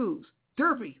 Doctor Who's,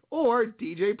 Derpy, or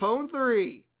DJ Pone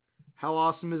 3. How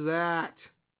awesome is that?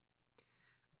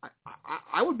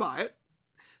 I would buy it.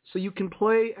 So you can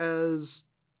play as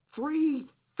 3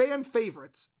 fan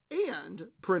favorites and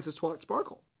Princess Twilight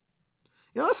Sparkle.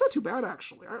 You know, that's not too bad,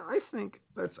 actually. I think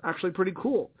that's actually pretty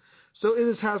cool. So it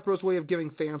is Hasbro's way of giving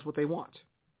fans what they want.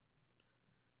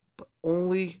 But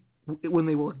only when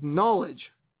they will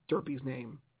acknowledge Derpy's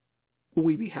name will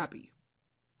we be happy.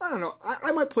 I don't know.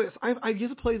 I might play this. I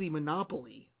used to play the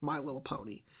Monopoly My Little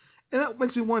Pony. And that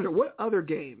makes me wonder, what other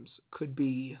games could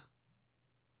be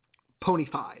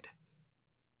ponyfied?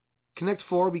 Connect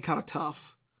 4 would be kind of tough.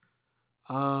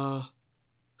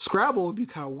 Scrabble would be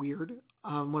kind of weird.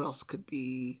 What else could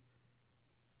be?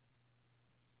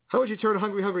 How would you turn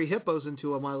Hungry Hungry Hippos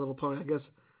into a My Little Pony? I guess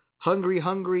Hungry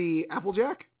Hungry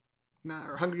Applejack? Nah,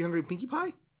 or Hungry Hungry Pinkie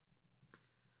Pie?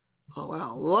 Oh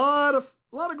wow,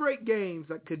 a lot of great games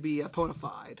that could be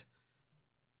ponified.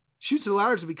 Chutes and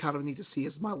Ladders would be kind of neat to see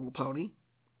as My Little Pony.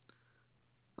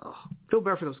 Oh, feel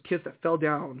bad for those kids that fell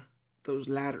down those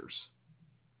ladders.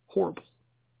 Horrible.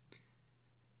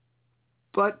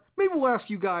 But maybe we'll ask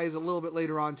you guys a little bit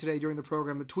later on today during the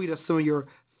program to tweet us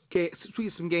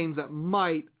some games that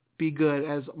might be good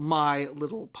as My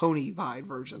Little Pony vibe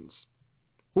versions.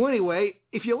 Well, anyway,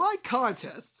 if you like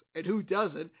contests, and who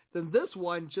doesn't, then this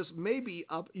one just may be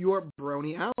up your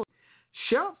brony alley.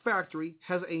 Shout Factory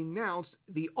has announced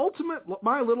the ultimate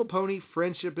My Little Pony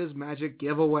Friendship is Magic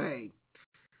giveaway.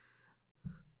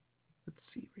 Let's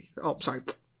see. Oh, sorry.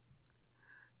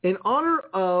 In honor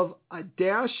of a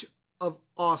dash of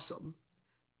awesome,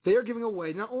 they are giving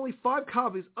away not only 5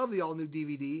 copies of the all-new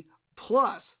DVD,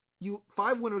 plus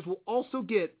 5 winners will also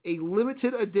get a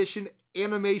limited edition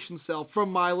animation cell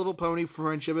from My Little Pony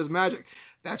Friendship is Magic.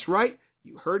 That's right,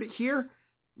 you heard it here,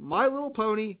 My Little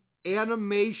Pony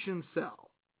animation cell.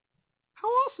 How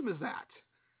awesome is that?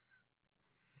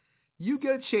 You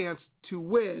get a chance to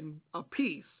win a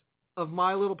piece of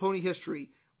My Little Pony history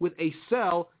with a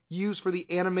cell used for the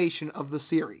animation of the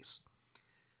series.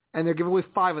 And they're giving away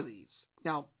 5 of these.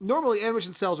 Now, normally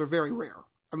animation cells are very rare.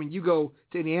 I mean, you go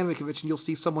to any anime convention, you'll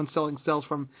see someone selling cells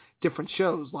from different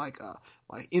shows like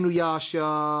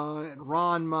Inuyasha and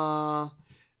Ranma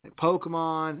and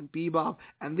Pokemon and Bebop.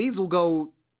 And these will go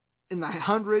in the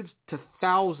hundreds to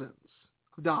thousands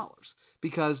of dollars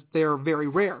because they're very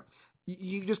rare.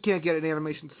 You just can't get an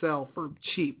animation cell for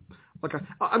cheap. Like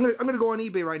I'm gonna go on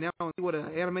eBay right now and see what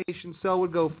an animation cell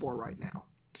would go for right now.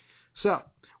 So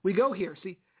we go here.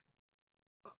 See.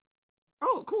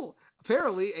 Oh, cool.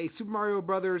 Apparently, a Super Mario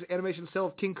Brothers animation cell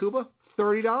of King Koopa,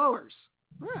 $30.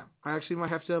 Yeah, I actually might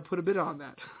have to put a bid on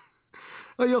that.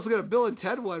 Oh, you also got a Bill and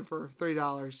Ted one for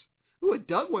 $3. Ooh, a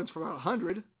Doug one's for about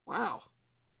 $100. Wow.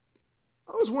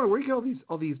 I was wondering where you get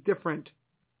all these different.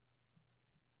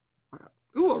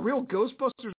 Ooh, a real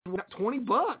Ghostbusters one,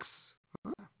 $20.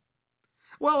 Huh.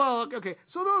 Well, okay.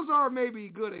 So those are maybe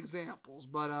good examples,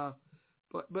 but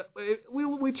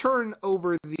we turn it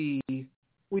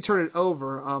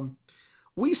over.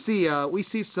 We see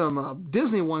some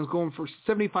Disney ones going for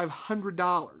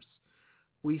 $7,500.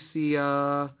 We see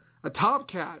a Top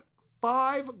Cat,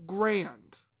 $5,000.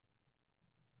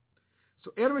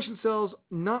 So animation cells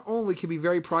not only can be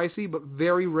very pricey, but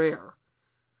very rare.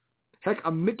 Heck,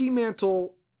 a Mickey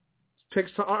Mantle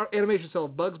animation cell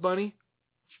of Bugs Bunny,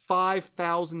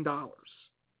 $5,000.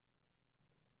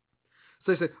 So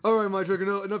they say, all right, Mike,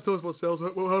 enough telling us about sales.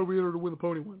 Well, how do we enter to win the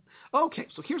pony one? Okay,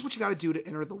 so here's what you got to do to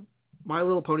enter the My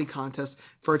Little Pony contest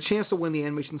for a chance to win the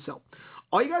animation cell.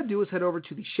 All you got to do is head over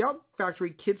to the Shout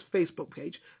Factory Kids Facebook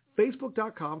page,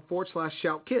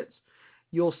 facebook.com/shoutkids.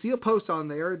 You'll see a post on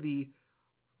there, the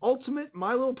Ultimate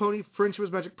My Little Pony Friendship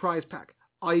is Magic Prize Pack.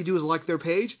 All you do is like their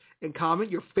page and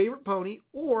comment your favorite pony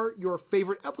or your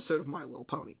favorite episode of My Little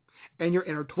Pony, and you're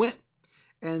entered to win.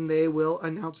 And they will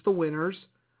announce the winners,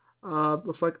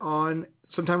 looks like on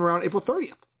sometime around April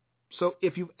 30th. So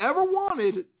if you've ever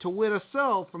wanted to win a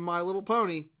cell from My Little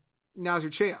Pony, now's your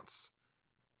chance.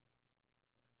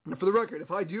 Now, for the record,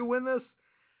 if I do win this,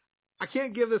 I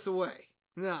can't give this away.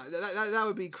 No, that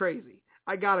would be crazy.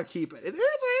 I got to keep it. It is an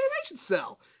animation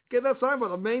cell. Get that signed by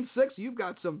the main six, you've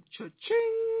got some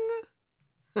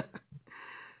cha-ching.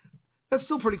 That's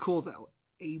still pretty cool, though.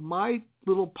 A My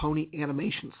Little Pony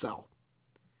animation cell.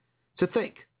 To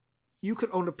think, you could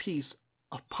own a piece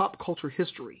of pop culture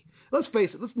history. Let's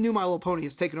face it, this new My Little Pony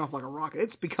has taken off like a rocket.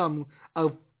 It's become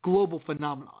a global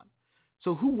phenomenon.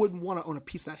 So who wouldn't want to own a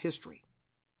piece of that history?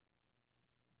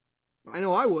 I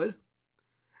know I would.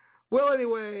 Well,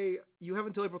 anyway, you have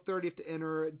until April 30th to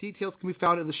enter. Details can be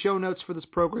found in the show notes for this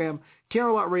program,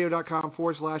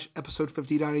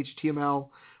 canterlotradio.com/episode50.html.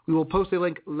 We will post a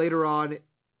link later on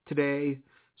today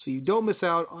so you don't miss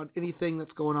out on anything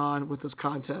that's going on with this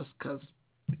contest, because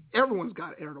everyone's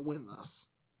got to enter to win this.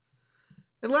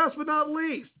 And last but not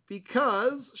least,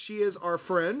 because she is our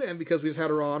friend and because we've had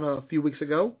her on a few weeks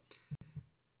ago,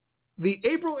 the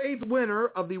April 8th winner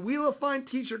of the Wheel of Fine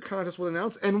T-shirt contest was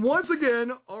announced, and once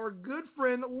again, our good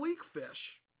friend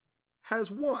Leakfish has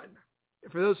won.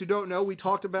 And for those who don't know, we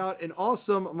talked about an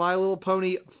awesome My Little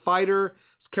Pony Fighter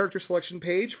character selection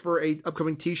page for an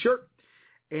upcoming T-shirt,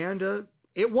 and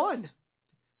it won.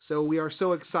 So we are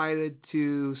so excited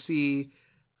to see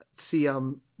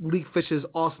Leakfish's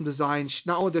awesome design.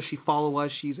 Not only does she follow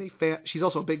us, she's a fan. She's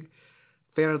also a big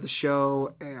fan of the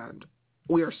show, and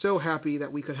we are so happy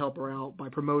that we could help her out by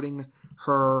promoting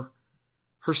her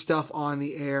stuff on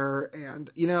the air. And,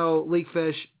 you know,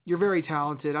 Leakfish, you're very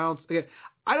talented. I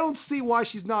don't see why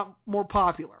she's not more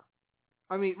popular.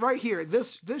 I mean, right here, this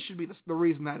should be the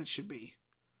reason that it should be.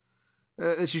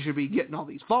 That she should be getting all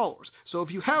these followers. So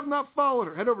if you have not followed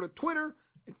her, head over to Twitter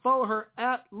and follow her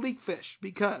at Leakfish,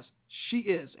 because she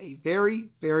is a very,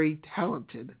 very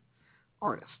talented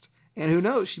artist. And who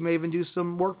knows, she may even do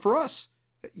some work for us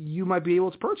that you might be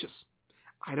able to purchase.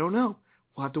 I don't know.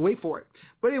 We'll have to wait for it.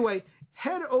 But anyway,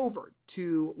 head over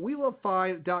to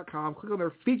WeLoveFine.com, click on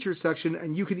their features section,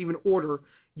 and you can even order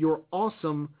your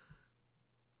awesome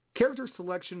character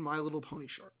selection My Little Pony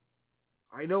shirt.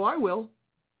 I know I will.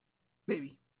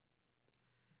 Maybe.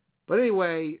 But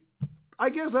anyway, I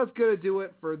guess that's going to do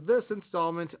it for this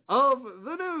installment of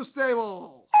the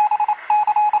NewsStable.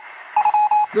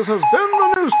 This has been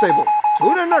the NewsStable.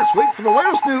 Tune in next week for the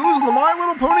latest news in the My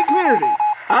Little Pony community.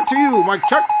 Back to you, Mike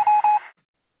Check.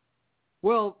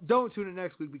 Well, don't tune in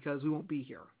next week because we won't be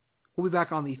here. We'll be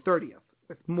back on the 30th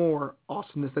with more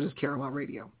awesomeness that is Canterlot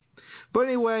Radio. But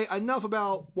anyway, enough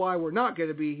about why we're not going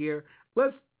to be here.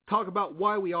 Let's talk about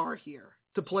why we are here,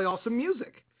 to play awesome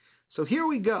music. So here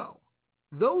we go.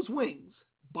 Those Wings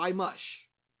by Mush.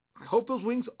 I hope those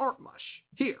wings aren't mush.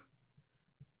 Here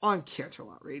on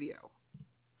Canterlot Radio.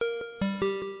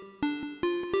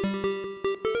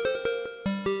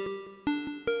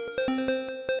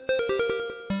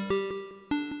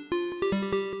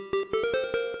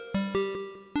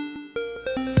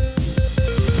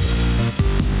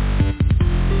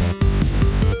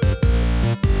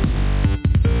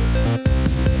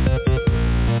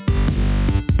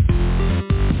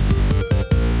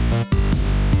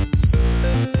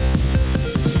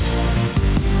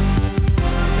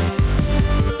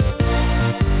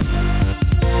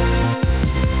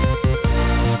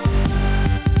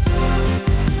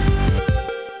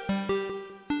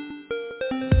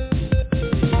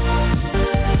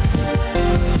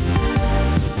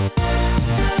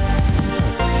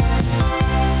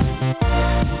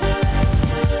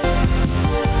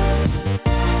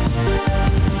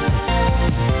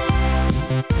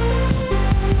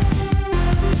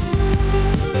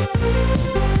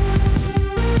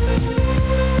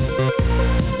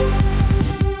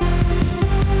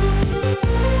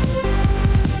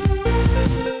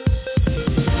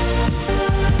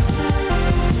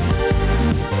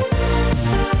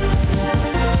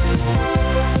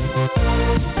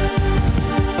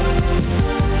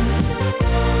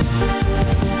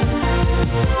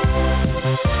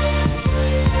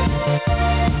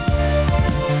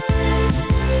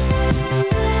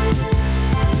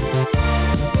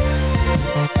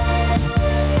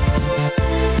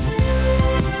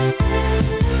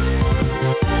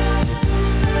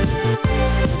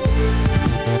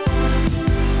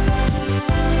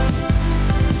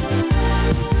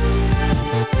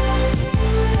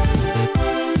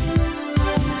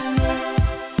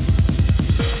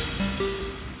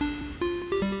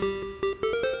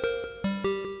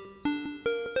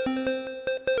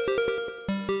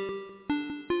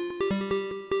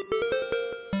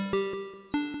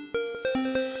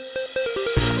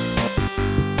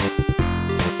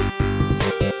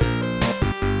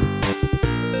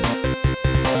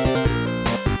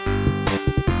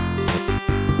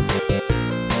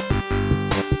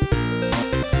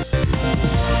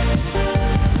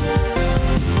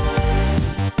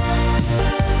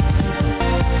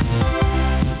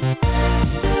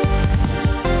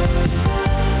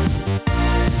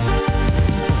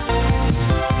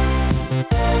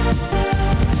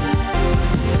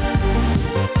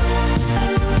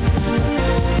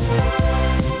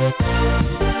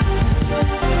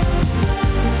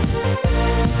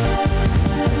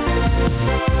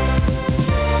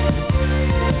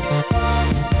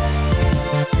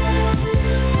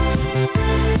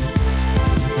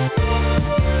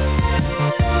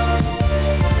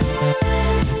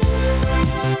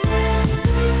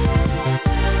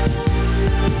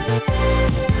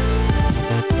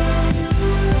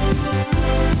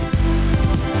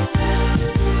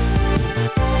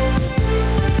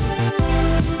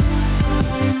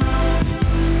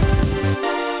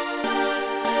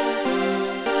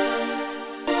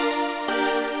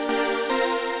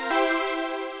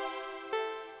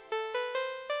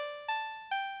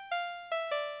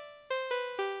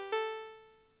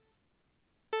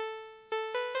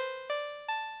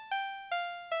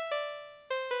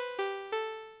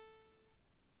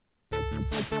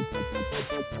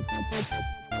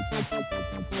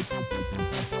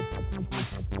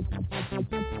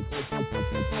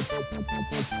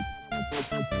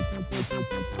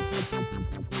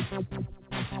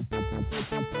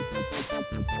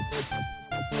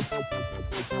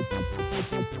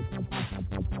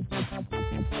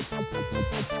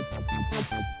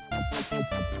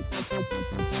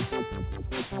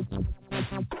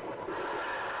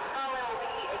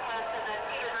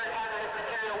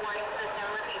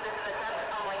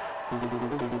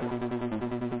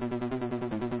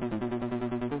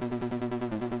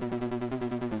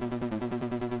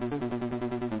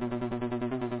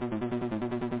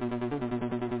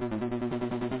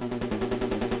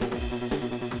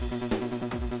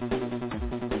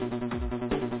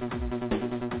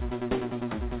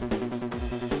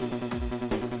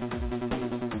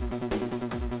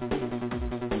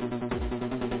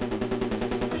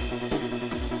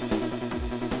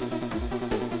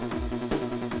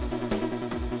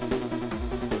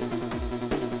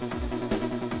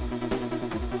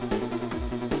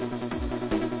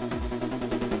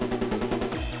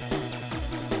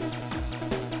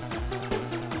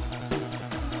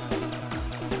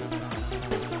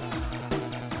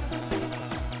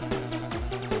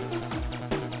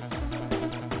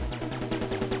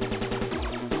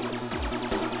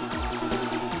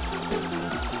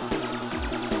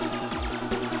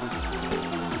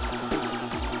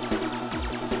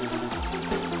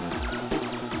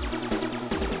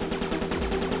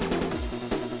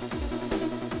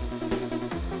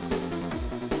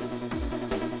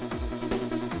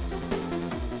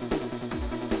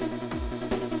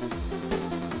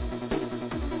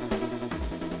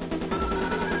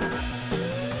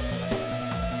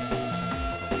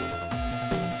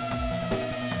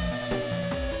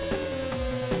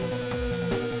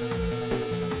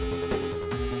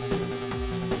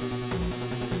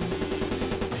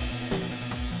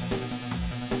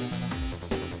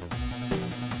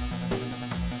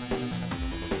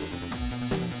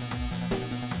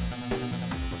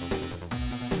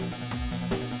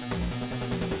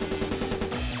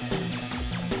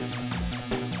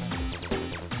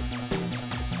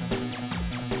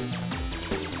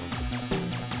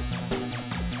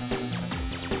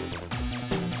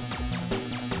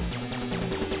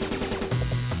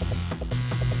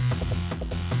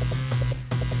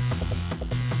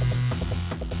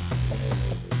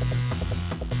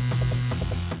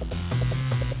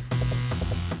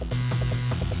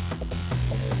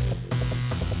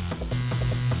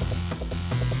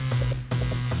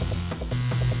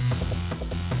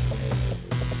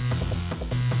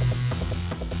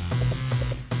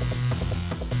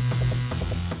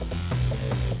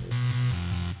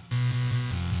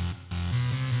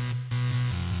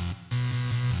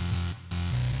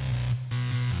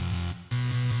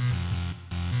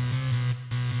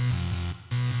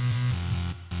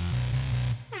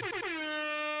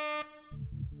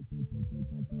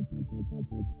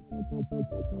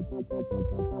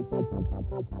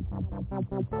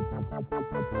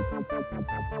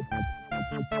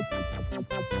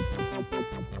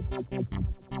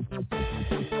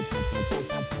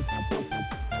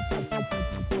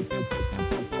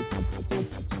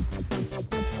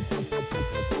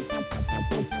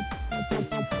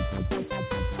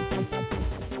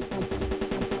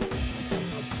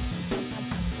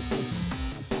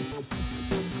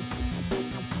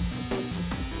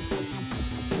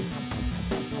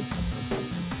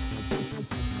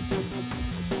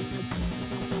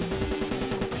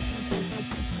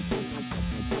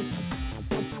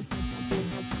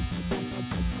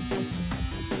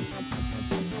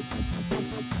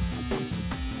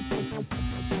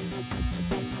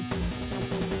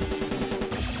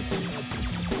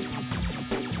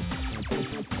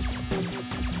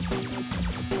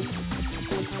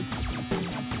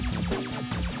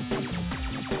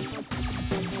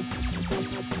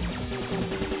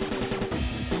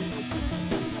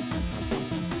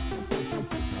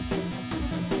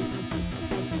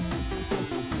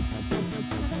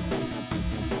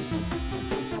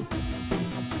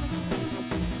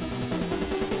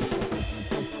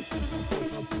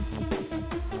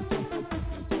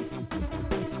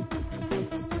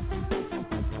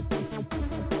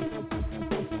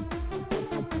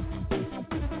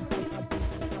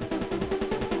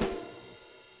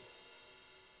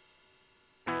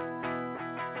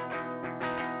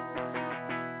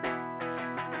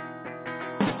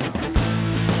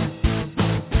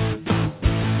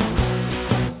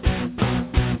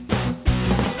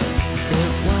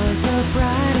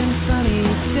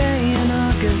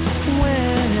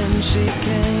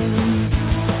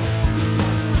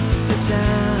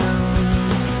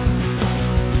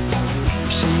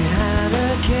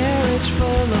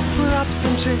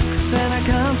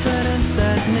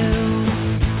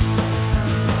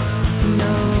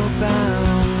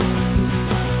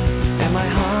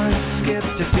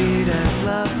 defeat as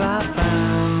love I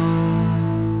found.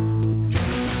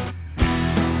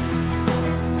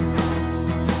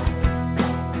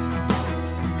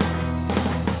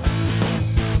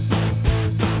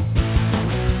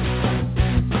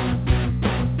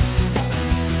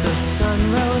 The sun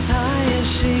rose high as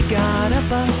she got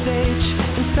up on stage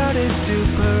and started to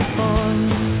perform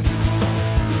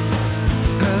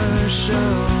her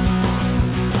show.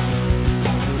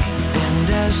 And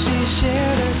as she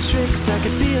shared her tricks, I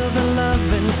could feel the love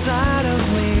inside of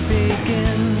me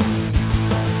begin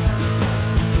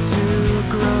to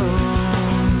grow.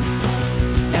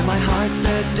 And my heart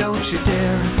said, don't you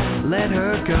dare let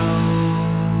her go.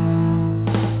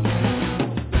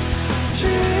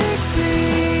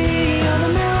 Trixie, on the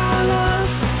mirror I love,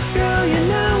 girl, you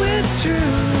know it's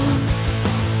true.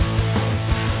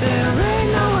 There ain't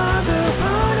no other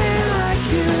pony like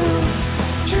you.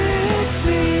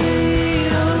 Trixie,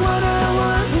 I'm what I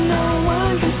want, no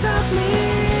one can stop me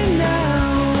now.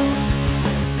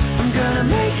 I'm gonna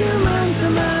make you mine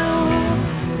somehow.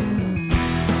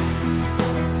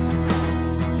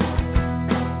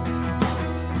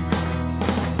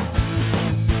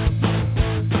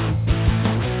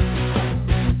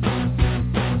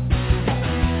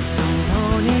 Some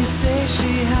ponies say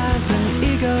she has an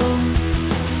ego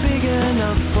big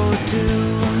enough for two,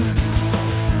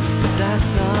 but that's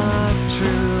not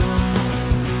true.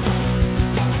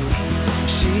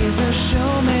 She's a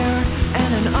showmare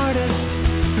and an artist.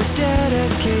 Her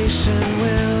dedication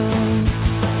will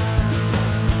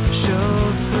show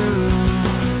through,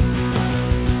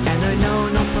 and I know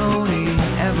no pony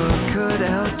ever could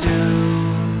outdo.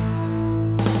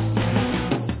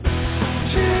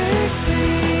 Trixie,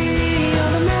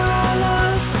 on the mirror I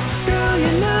love, girl,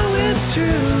 you know it's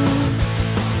true.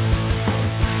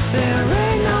 There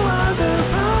ain't no other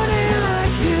pony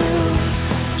like you.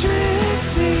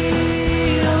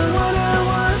 Trixie, I'm what I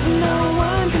want, no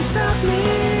one can stop me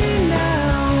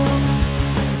now.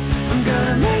 I'm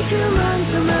gonna make you mine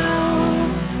somehow.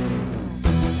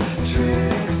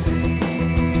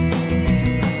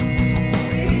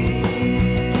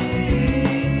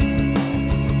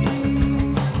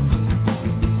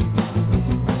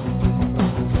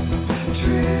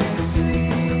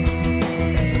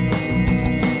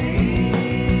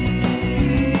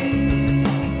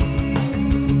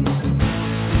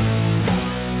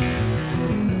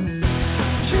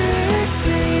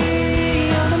 Trixie,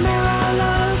 on the mirror I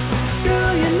love,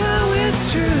 girl, you know it's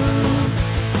true.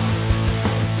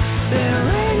 There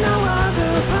ain't no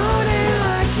other pony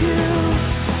like you.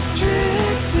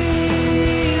 Trixie,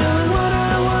 I'm what I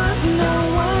want, no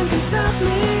one can stop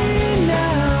me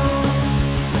now.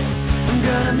 I'm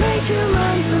gonna make you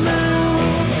mine somehow.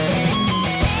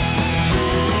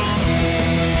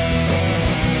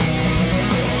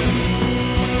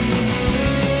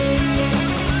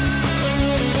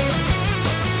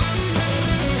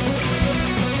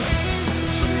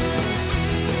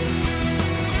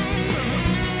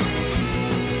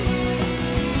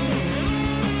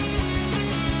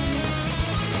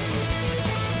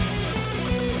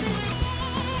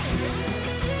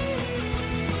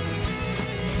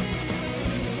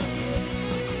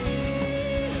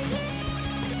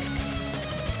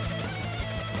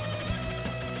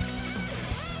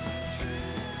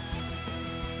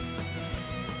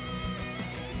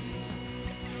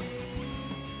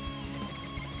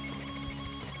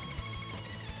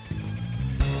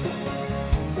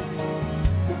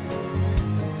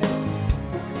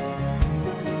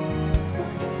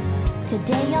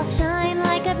 Today I'll shine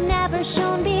like I've never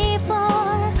shone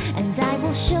before, and I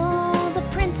will show the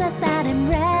princess that I'm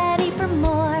ready for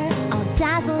more. I'll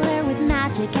dazzle her with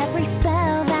magic, every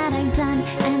spell that I've done,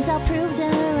 and I'll prove to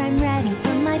her I'm ready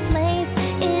for my place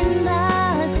in the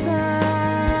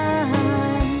sun.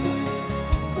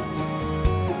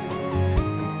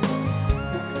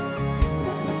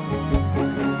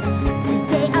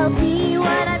 Today I'll be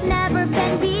what I've never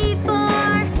been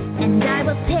before, and I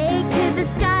will take to the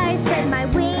sky, spread my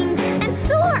wings and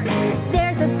soar.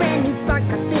 There's a brand new spark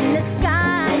up in the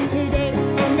sky today,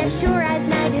 and as sure as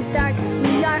night is dark,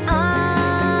 we are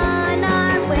on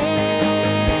our way.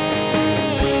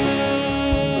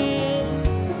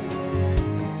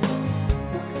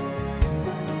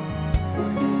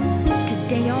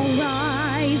 Today I'll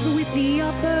rise with the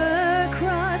upper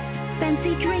crust,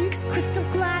 fancy drink, crystal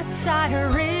glass,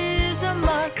 cider is a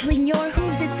must. Clean your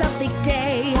hooves, it's a big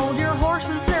day. Hold your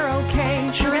horses, they're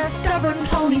okay. Sure as stubborn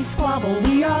ponies squabble,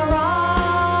 we are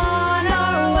on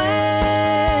our way.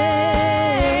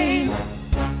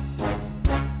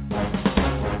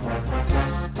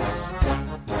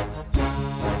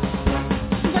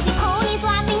 There'll be ponies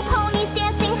laughing, ponies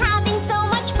dancing, having so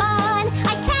much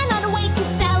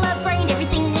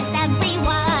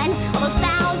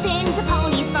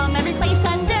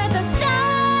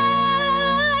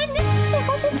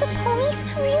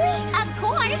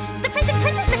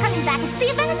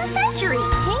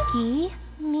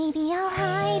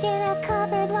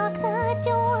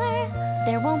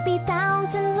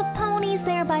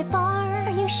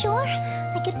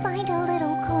find a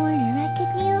little corner I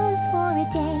could use for a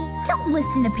day. Don't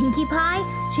listen to Pinkie Pie.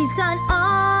 She's gone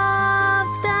off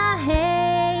the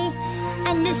hay.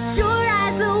 And as sure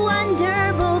as the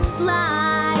Wonderbolt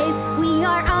flies, we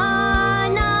are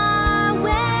on our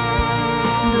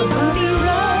way. The bumpy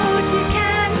road to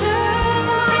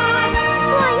Canterlot.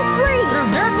 Flying free. The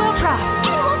nerd will try.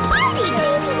 And we'll party.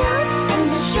 And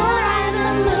as sure as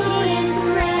the moon is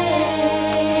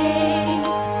gray,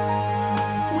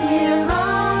 we're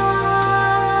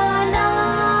on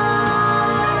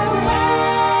our way.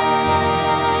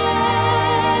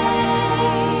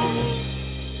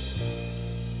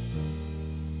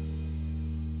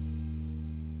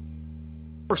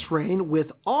 Forest Rain with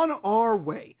On Our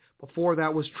Way. Before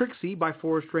that was Trixie by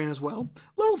Forest Rain as well.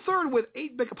 Little Third with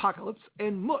 8-Bit Apocalypse,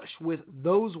 and Mush with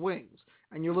Those Wings.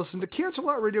 And you're listening to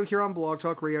Canterlot Radio here on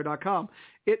BlogTalkRadio.com.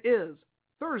 It is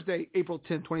Thursday, April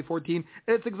 10, 2014,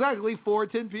 and it's exactly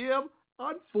 4:10 p.m.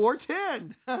 on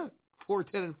 410.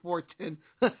 410 and 410.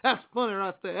 That's funny,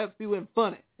 right there. That's doing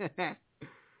funny.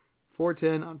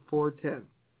 410 on 410.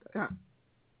 Yeah.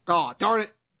 Oh, darn it.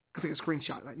 I think a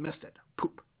screenshot. I missed it.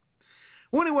 Poop.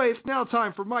 Well, anyway, it's now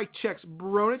time for Mike Check's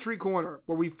Bronetry Corner,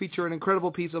 where we feature an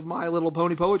incredible piece of My Little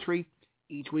Pony poetry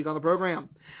each week on the program.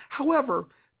 However,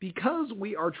 because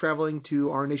we are traveling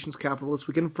to our nation's capital this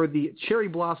weekend for the Cherry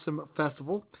Blossom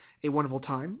Festival, a wonderful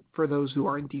time for those who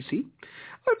are in D.C.,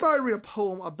 I thought I'd read a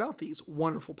poem about these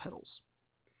wonderful petals.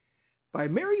 By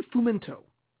Mary Fumento,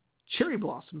 Cherry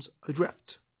Blossoms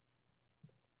Adrift.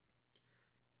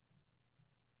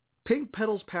 Pink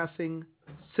petals passing,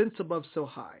 scents above so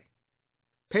high.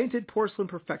 Painted porcelain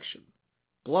perfection,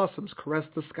 blossoms caress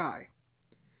the sky.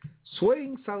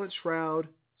 Swaying silent shroud,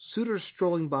 suitors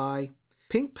strolling by,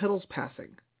 pink petals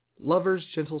passing, lover's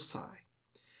gentle sigh.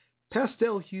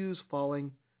 Pastel hues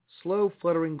falling, slow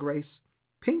fluttering grace,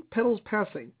 pink petals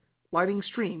passing, lighting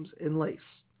streams in lace.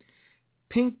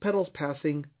 Pink petals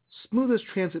passing, smoothest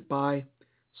transit by,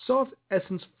 soft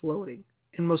essence floating,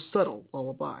 in most subtle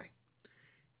lullaby.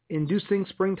 Inducing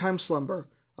springtime slumber,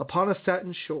 upon a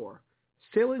satin shore,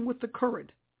 sailing with the current,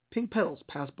 pink petals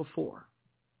pass before.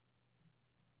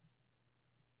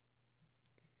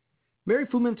 Mary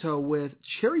Fumento with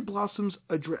Cherry Blossoms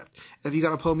Adrift. If you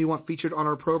got a poem you want featured on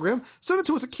our program, send it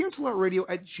to us at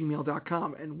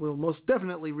canterlotradio@gmail.com, and we'll most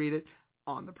definitely read it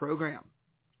on the program.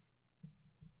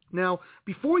 Now,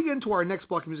 before we get into our next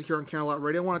block of music here on Canterlot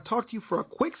Radio, I want to talk to you for a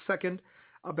quick second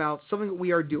about something that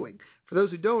we are doing. For those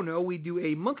who don't know, we do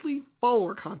a monthly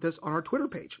follower contest on our Twitter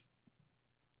page.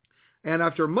 And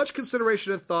after much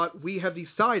consideration and thought, we have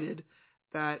decided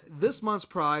that this month's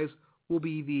prize will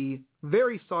be the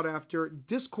very sought-after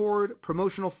Discord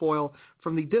promotional foil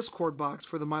from the Discord box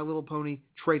for the My Little Pony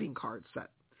trading card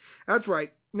set. That's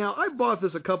right. Now, I bought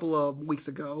this a couple of weeks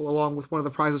ago, along with one of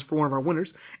the prizes for one of our winners,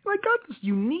 and I got this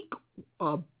unique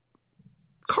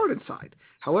card inside.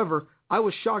 However, I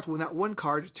was shocked when that one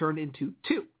card turned into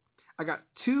two. I got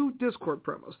two Discord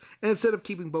promos, and instead of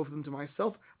keeping both of them to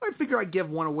myself, I figured I'd give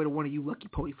one away to one of you lucky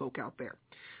pony folk out there.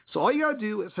 So all you got to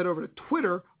do is head over to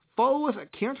Twitter, follow us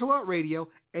at Canterlot Radio,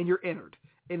 and you're entered.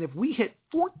 And if we hit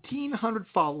 1,400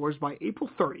 followers by April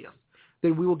 30th,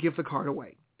 then we will give the card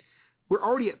away. We're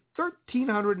already at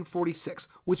 1,346,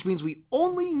 which means we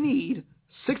only need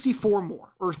 64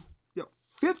 more, or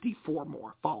 54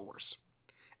 more followers.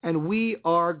 And we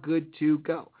are good to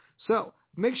go. So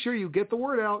make sure you get the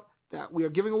word out that we are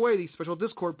giving away the special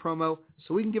Discord promo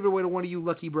so we can give it away to one of you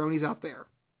lucky bronies out there.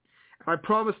 And I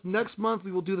promise next month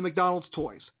we will do the McDonald's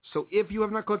toys. So if you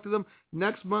have not collected them,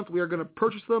 next month we are going to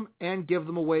purchase them and give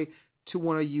them away to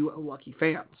one of you lucky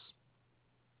fans.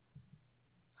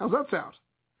 How's that sound?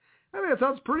 I mean, that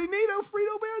sounds pretty neato,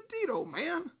 Frito Bandito,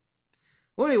 man.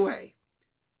 Well, anyway,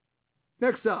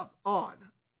 next up on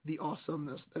the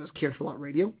awesomeness that is Canterlot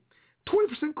Radio,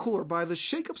 20% Cooler by the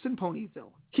Shakeups in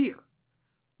Ponyville, here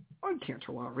on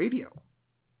Canterlot Radio.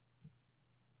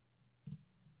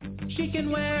 She can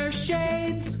wear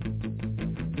shades,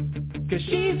 'cause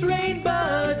she's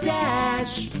Rainbow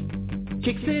Dash.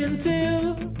 Kicks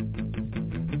into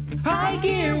high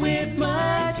gear with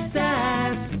much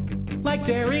sass, like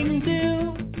daring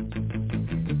do.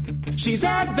 She's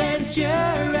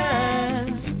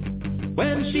adventurous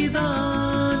when she's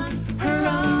on her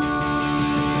own.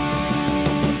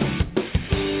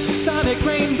 Sonic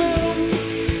Rainbow,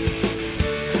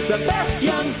 the best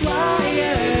young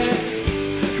flyer,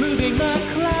 moving the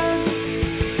clouds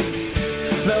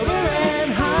lower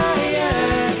and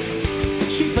higher.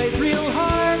 She plays real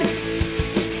hard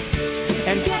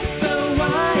and gets so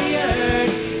wired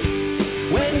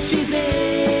when she's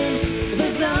in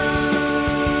the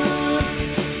zone.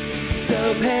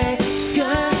 So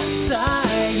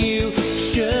Pegasus, you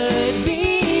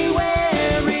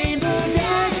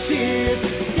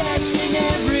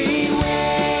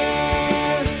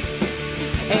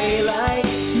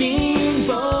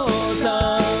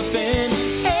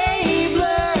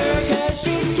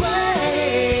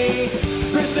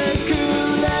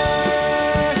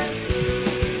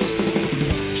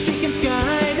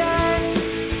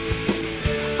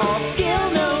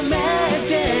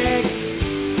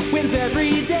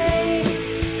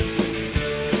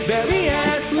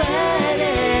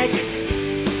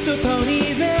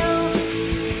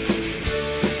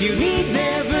You need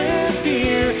never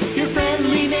fear your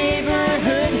friendly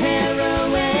neighborhood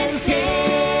heroine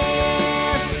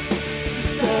care.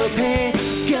 So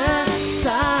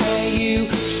Pegasai, you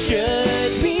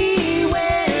should be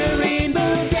wearing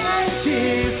rainbow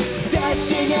dashes,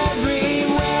 dashing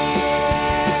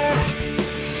everywhere.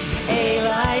 A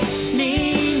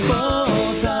lightning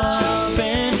bolt off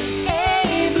and a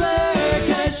blur,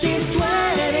 'cause she's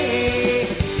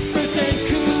 20%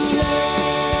 cooler.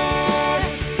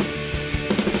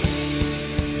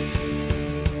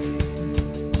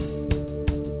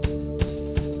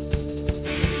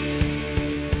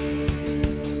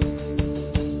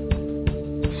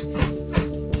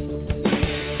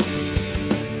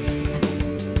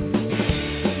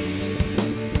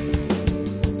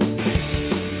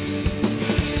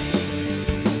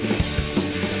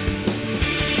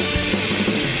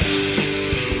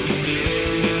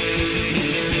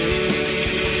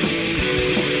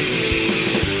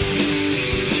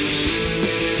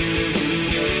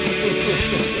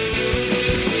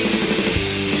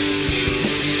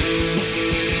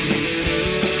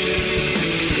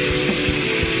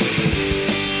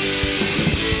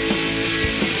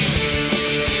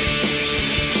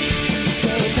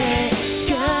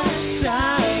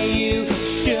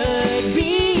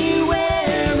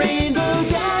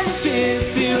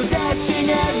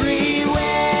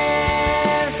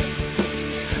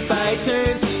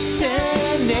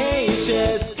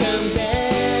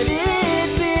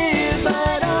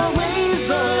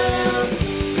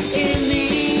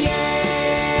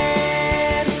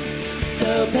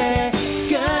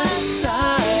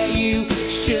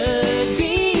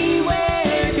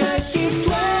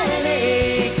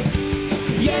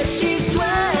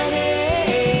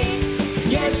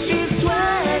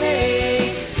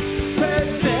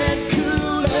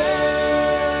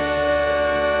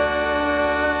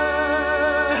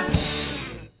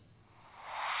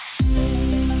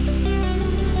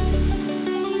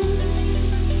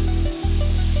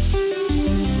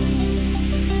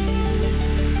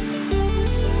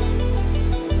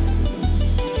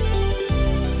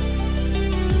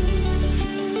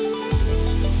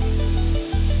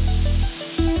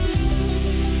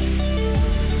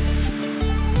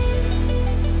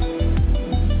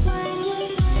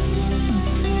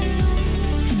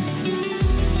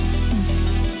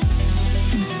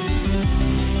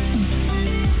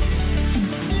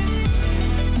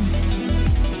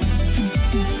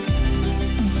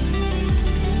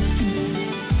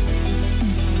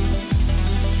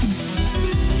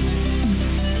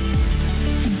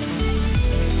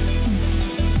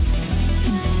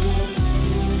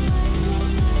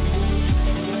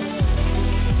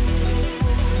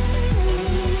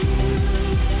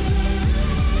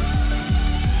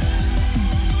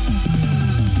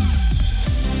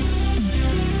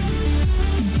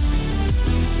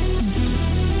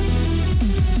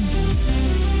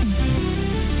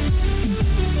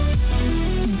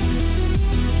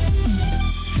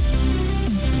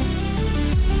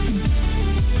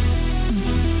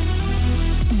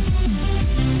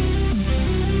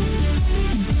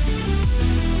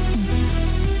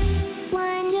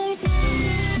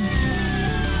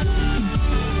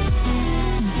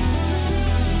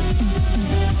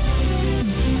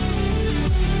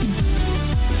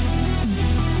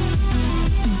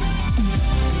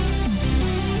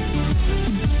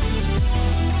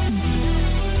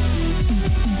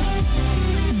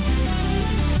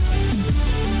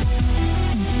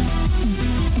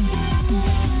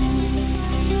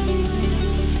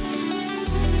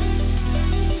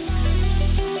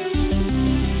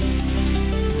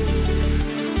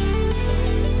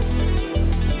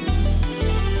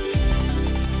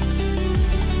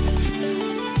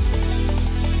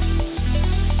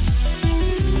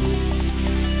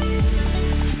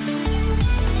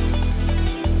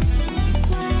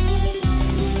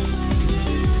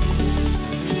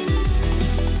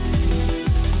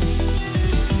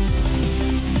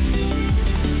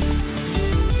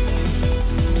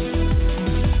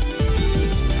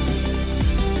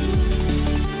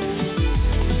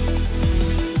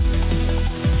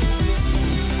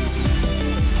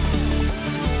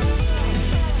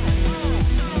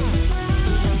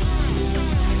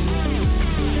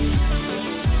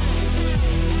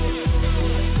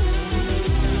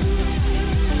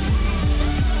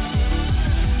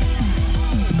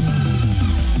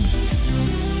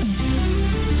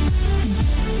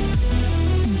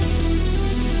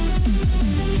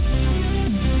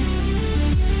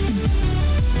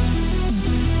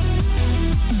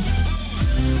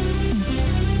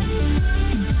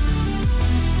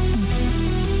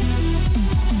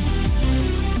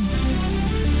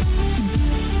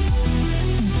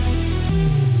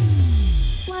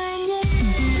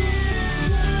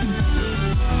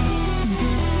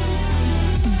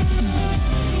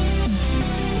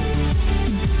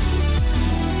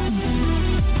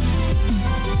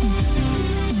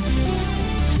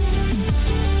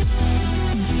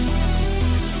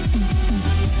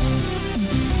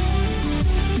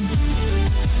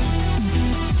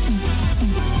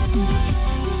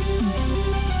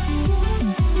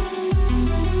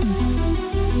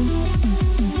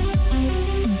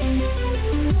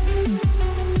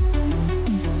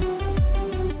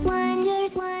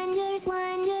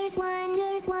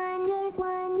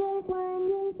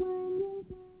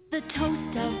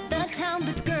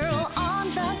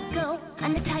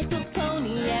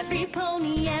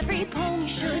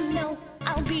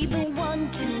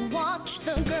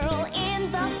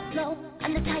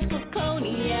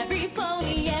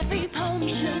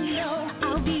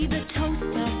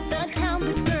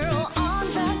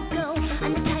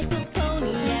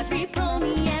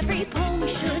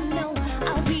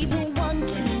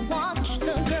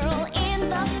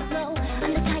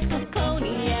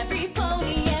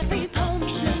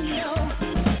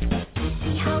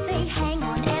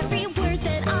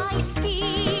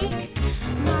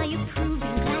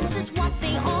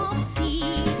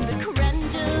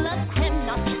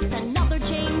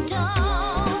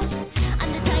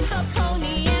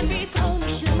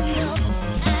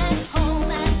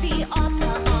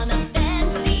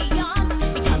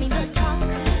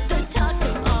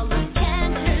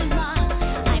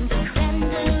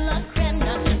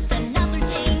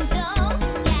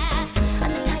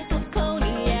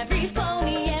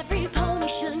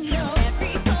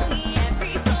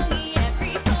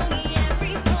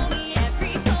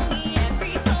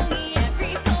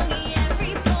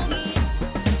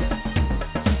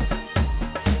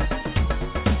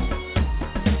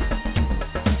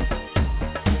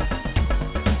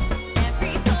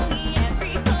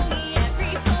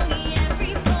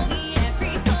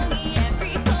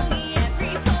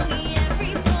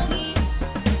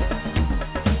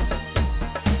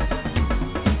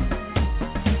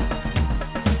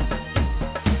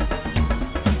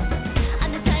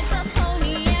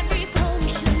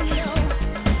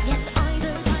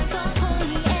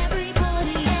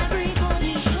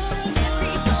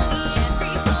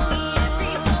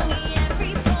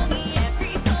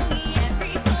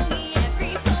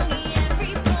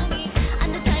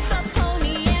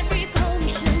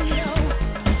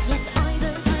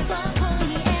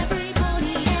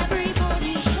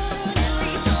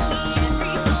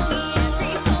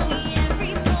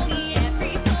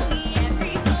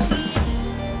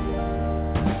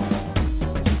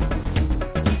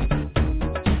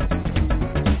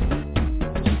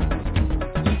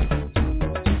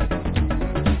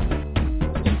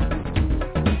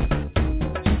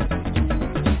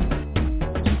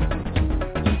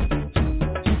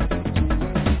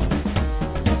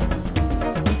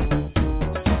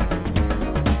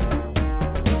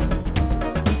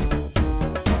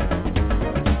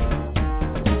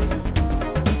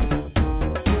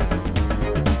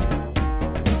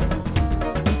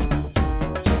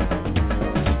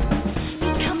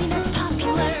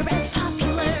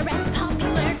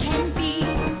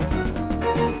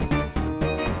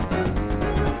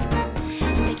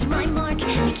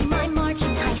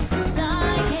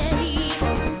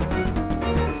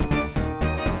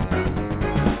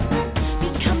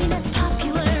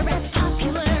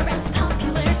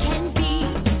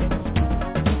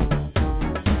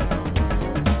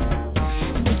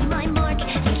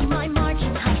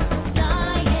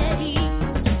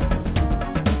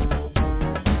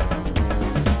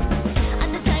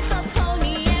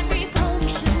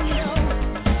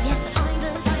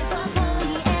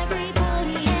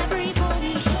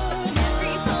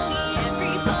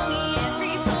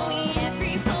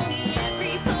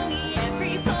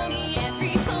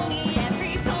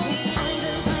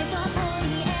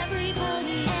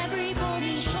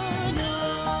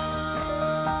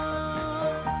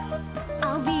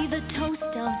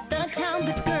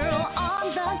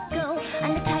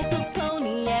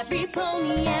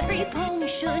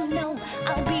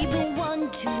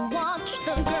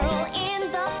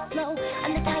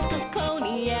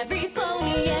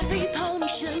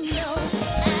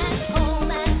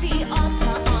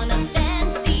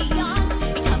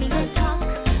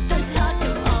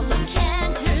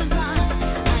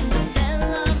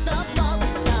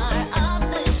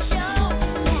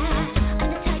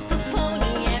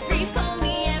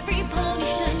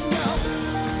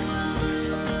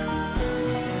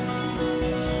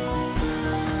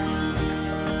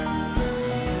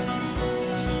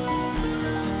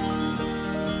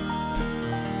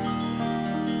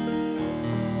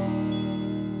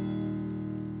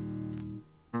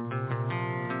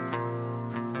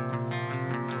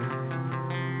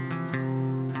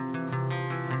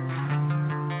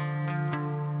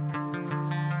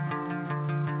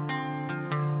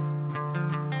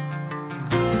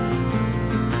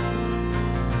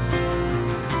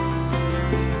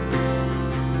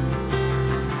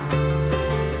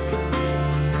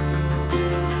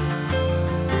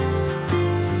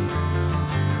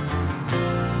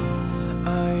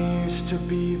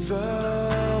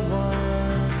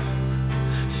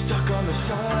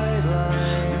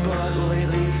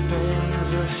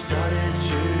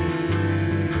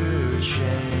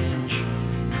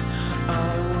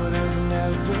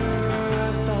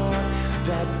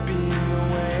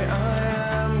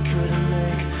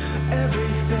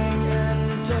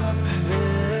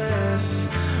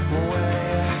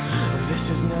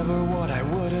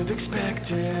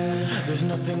 There's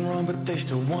nothing wrong, but they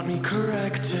still want me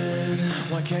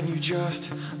corrected. Why can't you just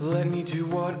let me do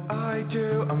what I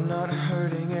do? I'm not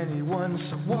hurting anyone,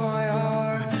 so why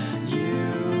are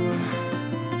you?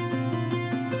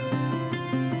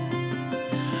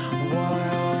 Why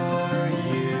are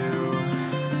you?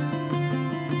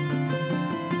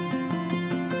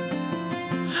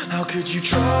 How could you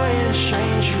try and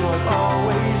change who I've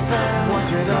always been? What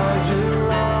did I do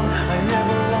wrong? I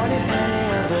never wanted any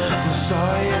of it. I'm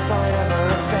sorry if I ever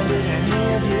offended any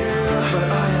of you, but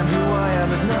I am who I am,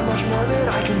 there's not much more that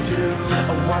I can do.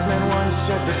 A wise man once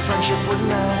said that friendship was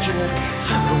magic.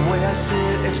 The way I see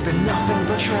it, it's been nothing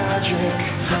but tragic.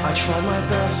 I tried my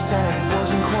best and it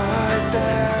wasn't quite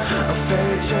there. A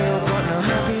fairy tale, but no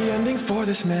happy ending for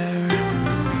this mare.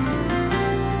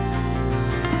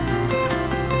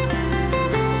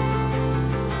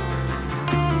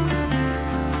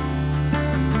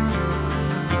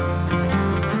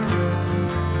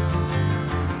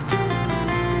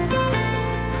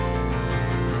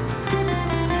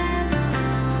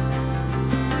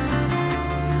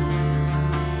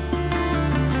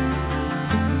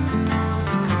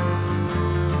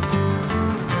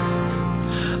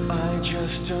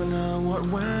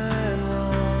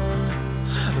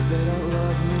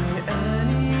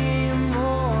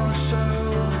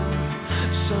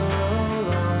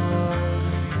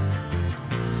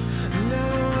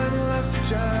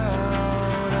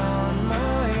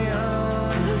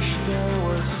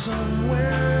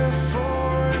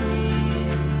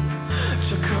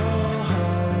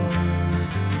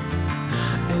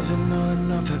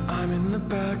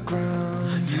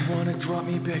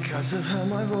 Because of how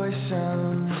my voice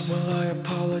sounds. Well, I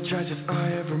apologize if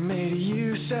I ever made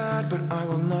you sad, but I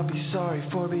will not be sorry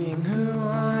for being who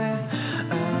I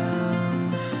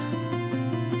am.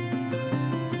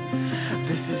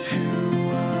 This is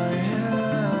who I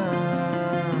am.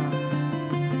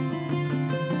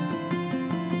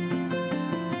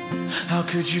 How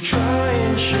could you try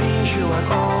and change who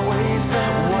I've always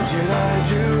been? What did I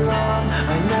do wrong?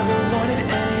 I never wanted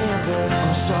any of it.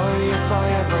 I'm sorry if I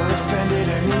ever offended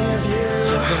any of you,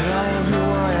 but I am who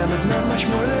I am, there's not much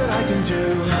more that I can do.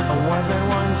 A wise man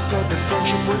once said that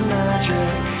friendship was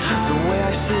magic. The way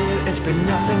I see it, it's been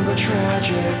nothing but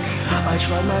tragic. I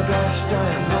tried my best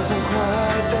and it wasn't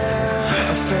quite there.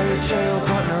 A fairy tale,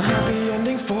 but no happy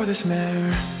ending for this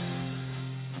mare.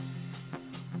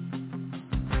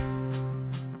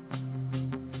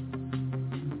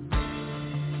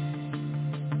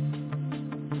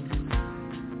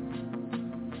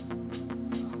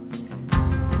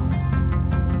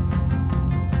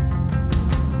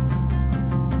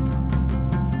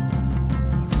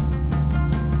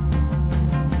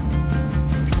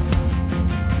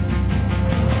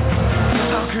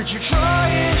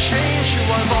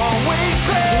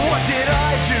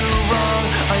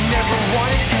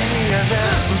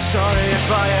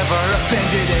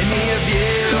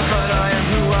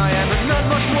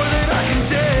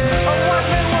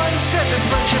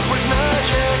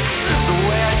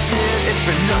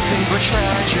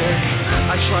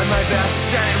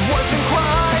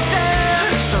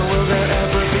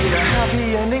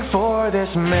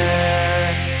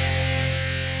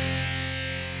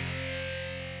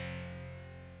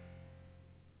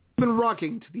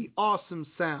 To the awesome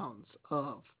sounds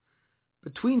of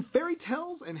Between Fairy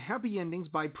Tales and Happy Endings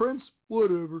by Prince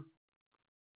Whatever.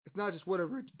 It's not just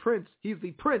whatever, it's Prince. He's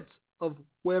the Prince of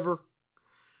whatever.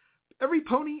 Every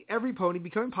Pony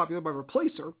becoming popular by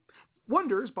Replacer,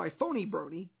 Wonders by Phony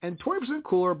Brony, and 20%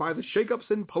 Cooler by the Shakeups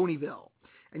in Ponyville.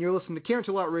 And you're listening to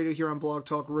Canterlot Radio here on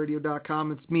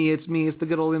BlogTalkRadio.com. It's me, it's the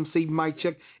good old MC Mike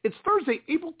Chick. It's Thursday,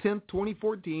 April 10th,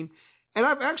 2014. And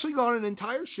I've actually gone an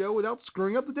entire show without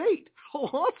screwing up the date. How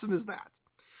awesome is that?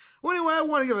 Well, anyway, I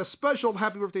want to give a special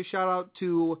happy birthday shout-out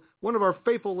to one of our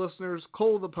faithful listeners,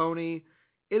 Cole the Pony.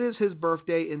 It is his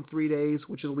birthday in 3 days,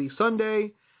 which will be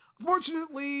Sunday.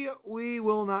 Unfortunately, we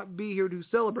will not be here to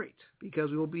celebrate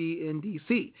because we will be in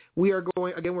D.C. We're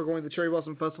going to the Cherry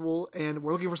Blossom Festival, and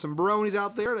we're looking for some bronies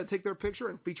out there to take their picture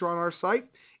and feature on our site.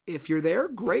 If you're there,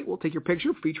 great. We'll take your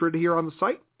picture, feature it here on the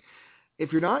site.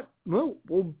 If you're not, well,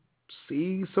 we'll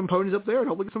see some ponies up there and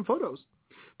hopefully get some photos.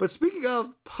 But speaking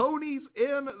of ponies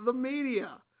in the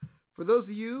media, for those of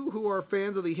you who are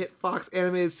fans of the hit Fox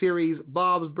animated series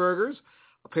Bob's Burgers,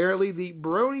 apparently the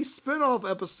Brony spinoff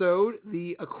episode,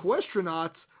 The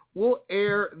Equestronauts, will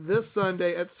air this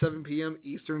Sunday at 7 p.m.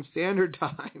 Eastern Standard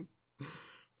Time.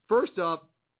 First up,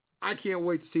 I can't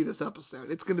wait to see this episode.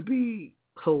 It's going to be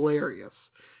hilarious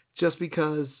just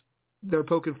because they're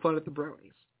poking fun at the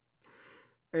Bronies.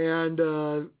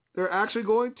 And they're actually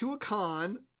going to a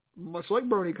con, much like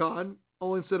BronyCon,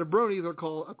 only instead of bronies, they're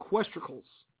called equestricles.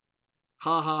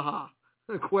 Ha ha ha.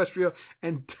 Equestria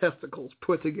and testicles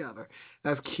put together.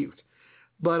 That's cute.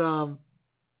 But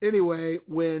anyway,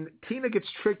 when Tina gets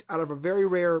tricked out of a very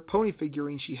rare pony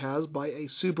figurine she has by a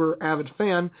super avid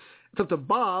fan, it's up to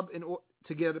Bob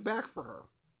to get it back for her.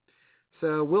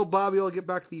 So will Bob be able to get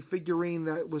back the figurine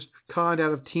that was conned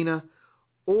out of Tina,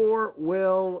 or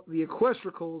will the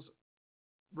equestricles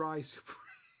rise supreme?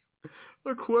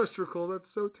 Equestrical, that's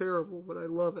so terrible, but I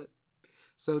love it.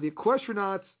 So the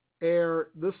Equestronauts air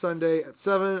this Sunday at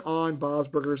 7 on Bob's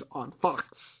Burgers on Fox.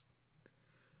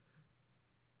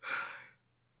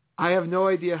 I have no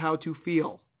idea how to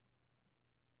feel.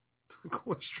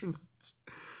 Equestronauts.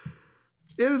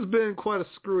 It has been quite a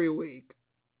screwy week.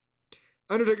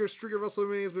 Undertaker's streak of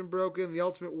WrestleMania has been broken. The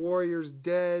Ultimate Warrior's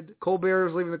dead. Colbert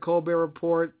is leaving the Colbert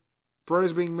Report. Brody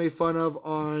is being made fun of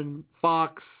on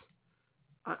Fox.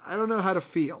 I don't know how to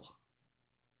feel.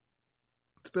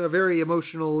 It's been a very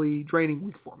emotionally draining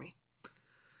week for me.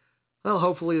 Well,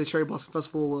 hopefully the Cherry Blossom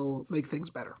Festival will make things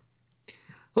better.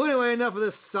 Well, anyway, enough of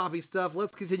this soppy stuff.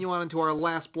 Let's continue on into our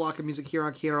last block of music here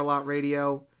on Canterlot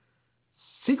Radio.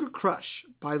 Secret Crush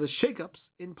by the Shakeups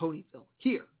in Ponyville,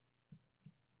 here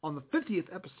on the 50th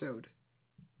episode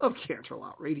of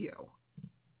Canterlot Radio.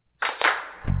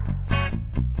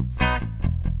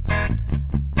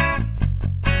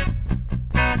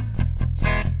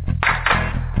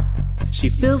 She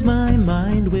fills my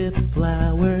mind with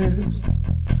flowers.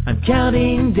 I'm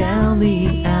counting down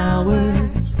the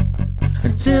hours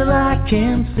until I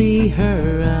can see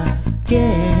her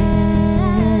again.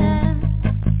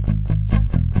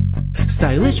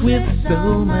 Stylish with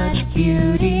so much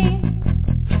beauty,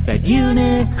 that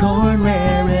unicorn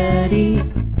rarity,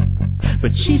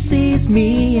 but she sees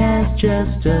me as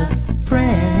just a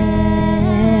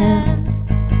friend.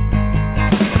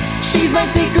 She's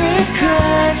my secret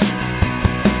crush.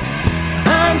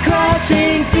 I'm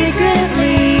crushing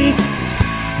secretly,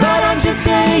 but I'm just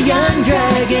a young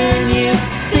dragon, you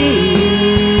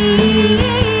see.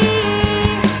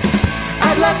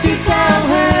 I'd love to tell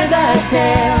her the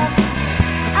tale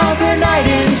of her knight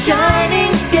in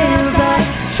shining skills.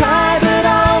 I try but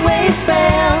always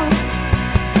fail.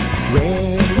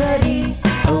 Rarity,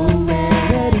 oh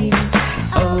rarity,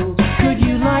 oh could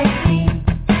you like me?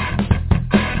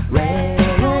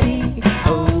 Rarity,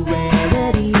 oh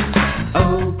rarity,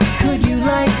 oh could you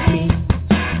like me?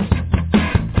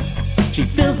 She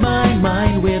fills my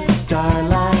mind with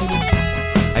starlight.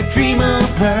 I dream of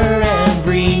her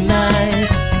every night.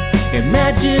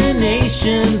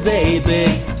 Imagination's a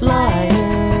big liar.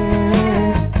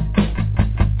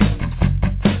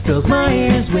 Fills my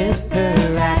ears with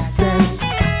her accent.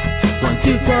 Want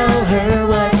to tell her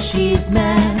what she's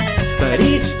meant, but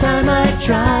each time I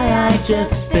try I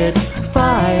just spit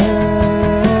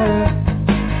fire.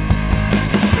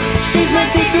 She's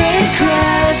my secret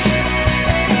crush.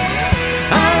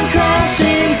 I'm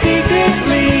crushing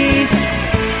secretly,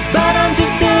 but I'm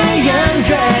just a young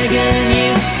dragon,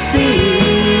 you see.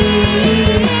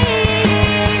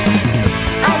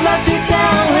 I'd love to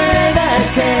tell her the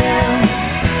tale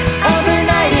of her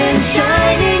knight in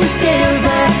shining skills. I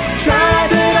try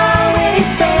but always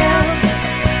fail.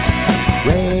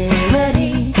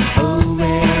 Rarity, oh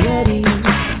rarity,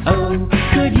 oh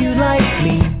could you like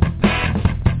me?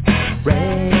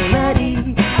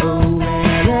 Rarity, oh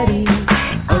rarity,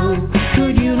 oh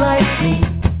could you like me?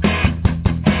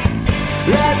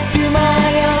 Left to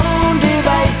my own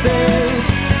devices,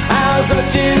 I'll go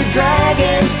to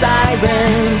dragon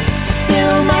sirens.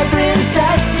 Still my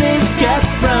princess is kept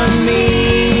from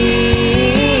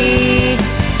me.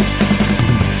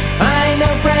 I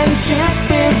know friendship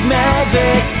is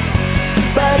magic,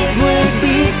 but it would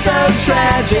be so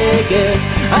tragic if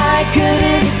I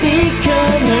couldn't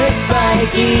become her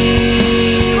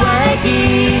spiky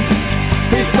wacky,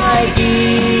 her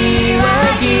spiky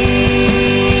wacky.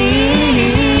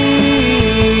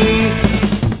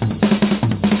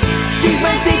 She's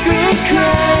my secret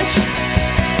crush.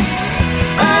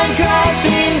 I'm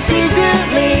crushing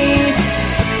secretly,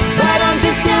 but I'm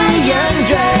just a young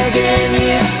dragon,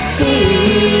 you see.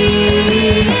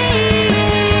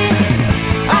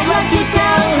 I'd love to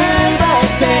tell her the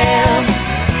tale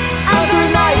of her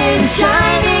knight in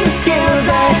shining skills.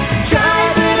 I try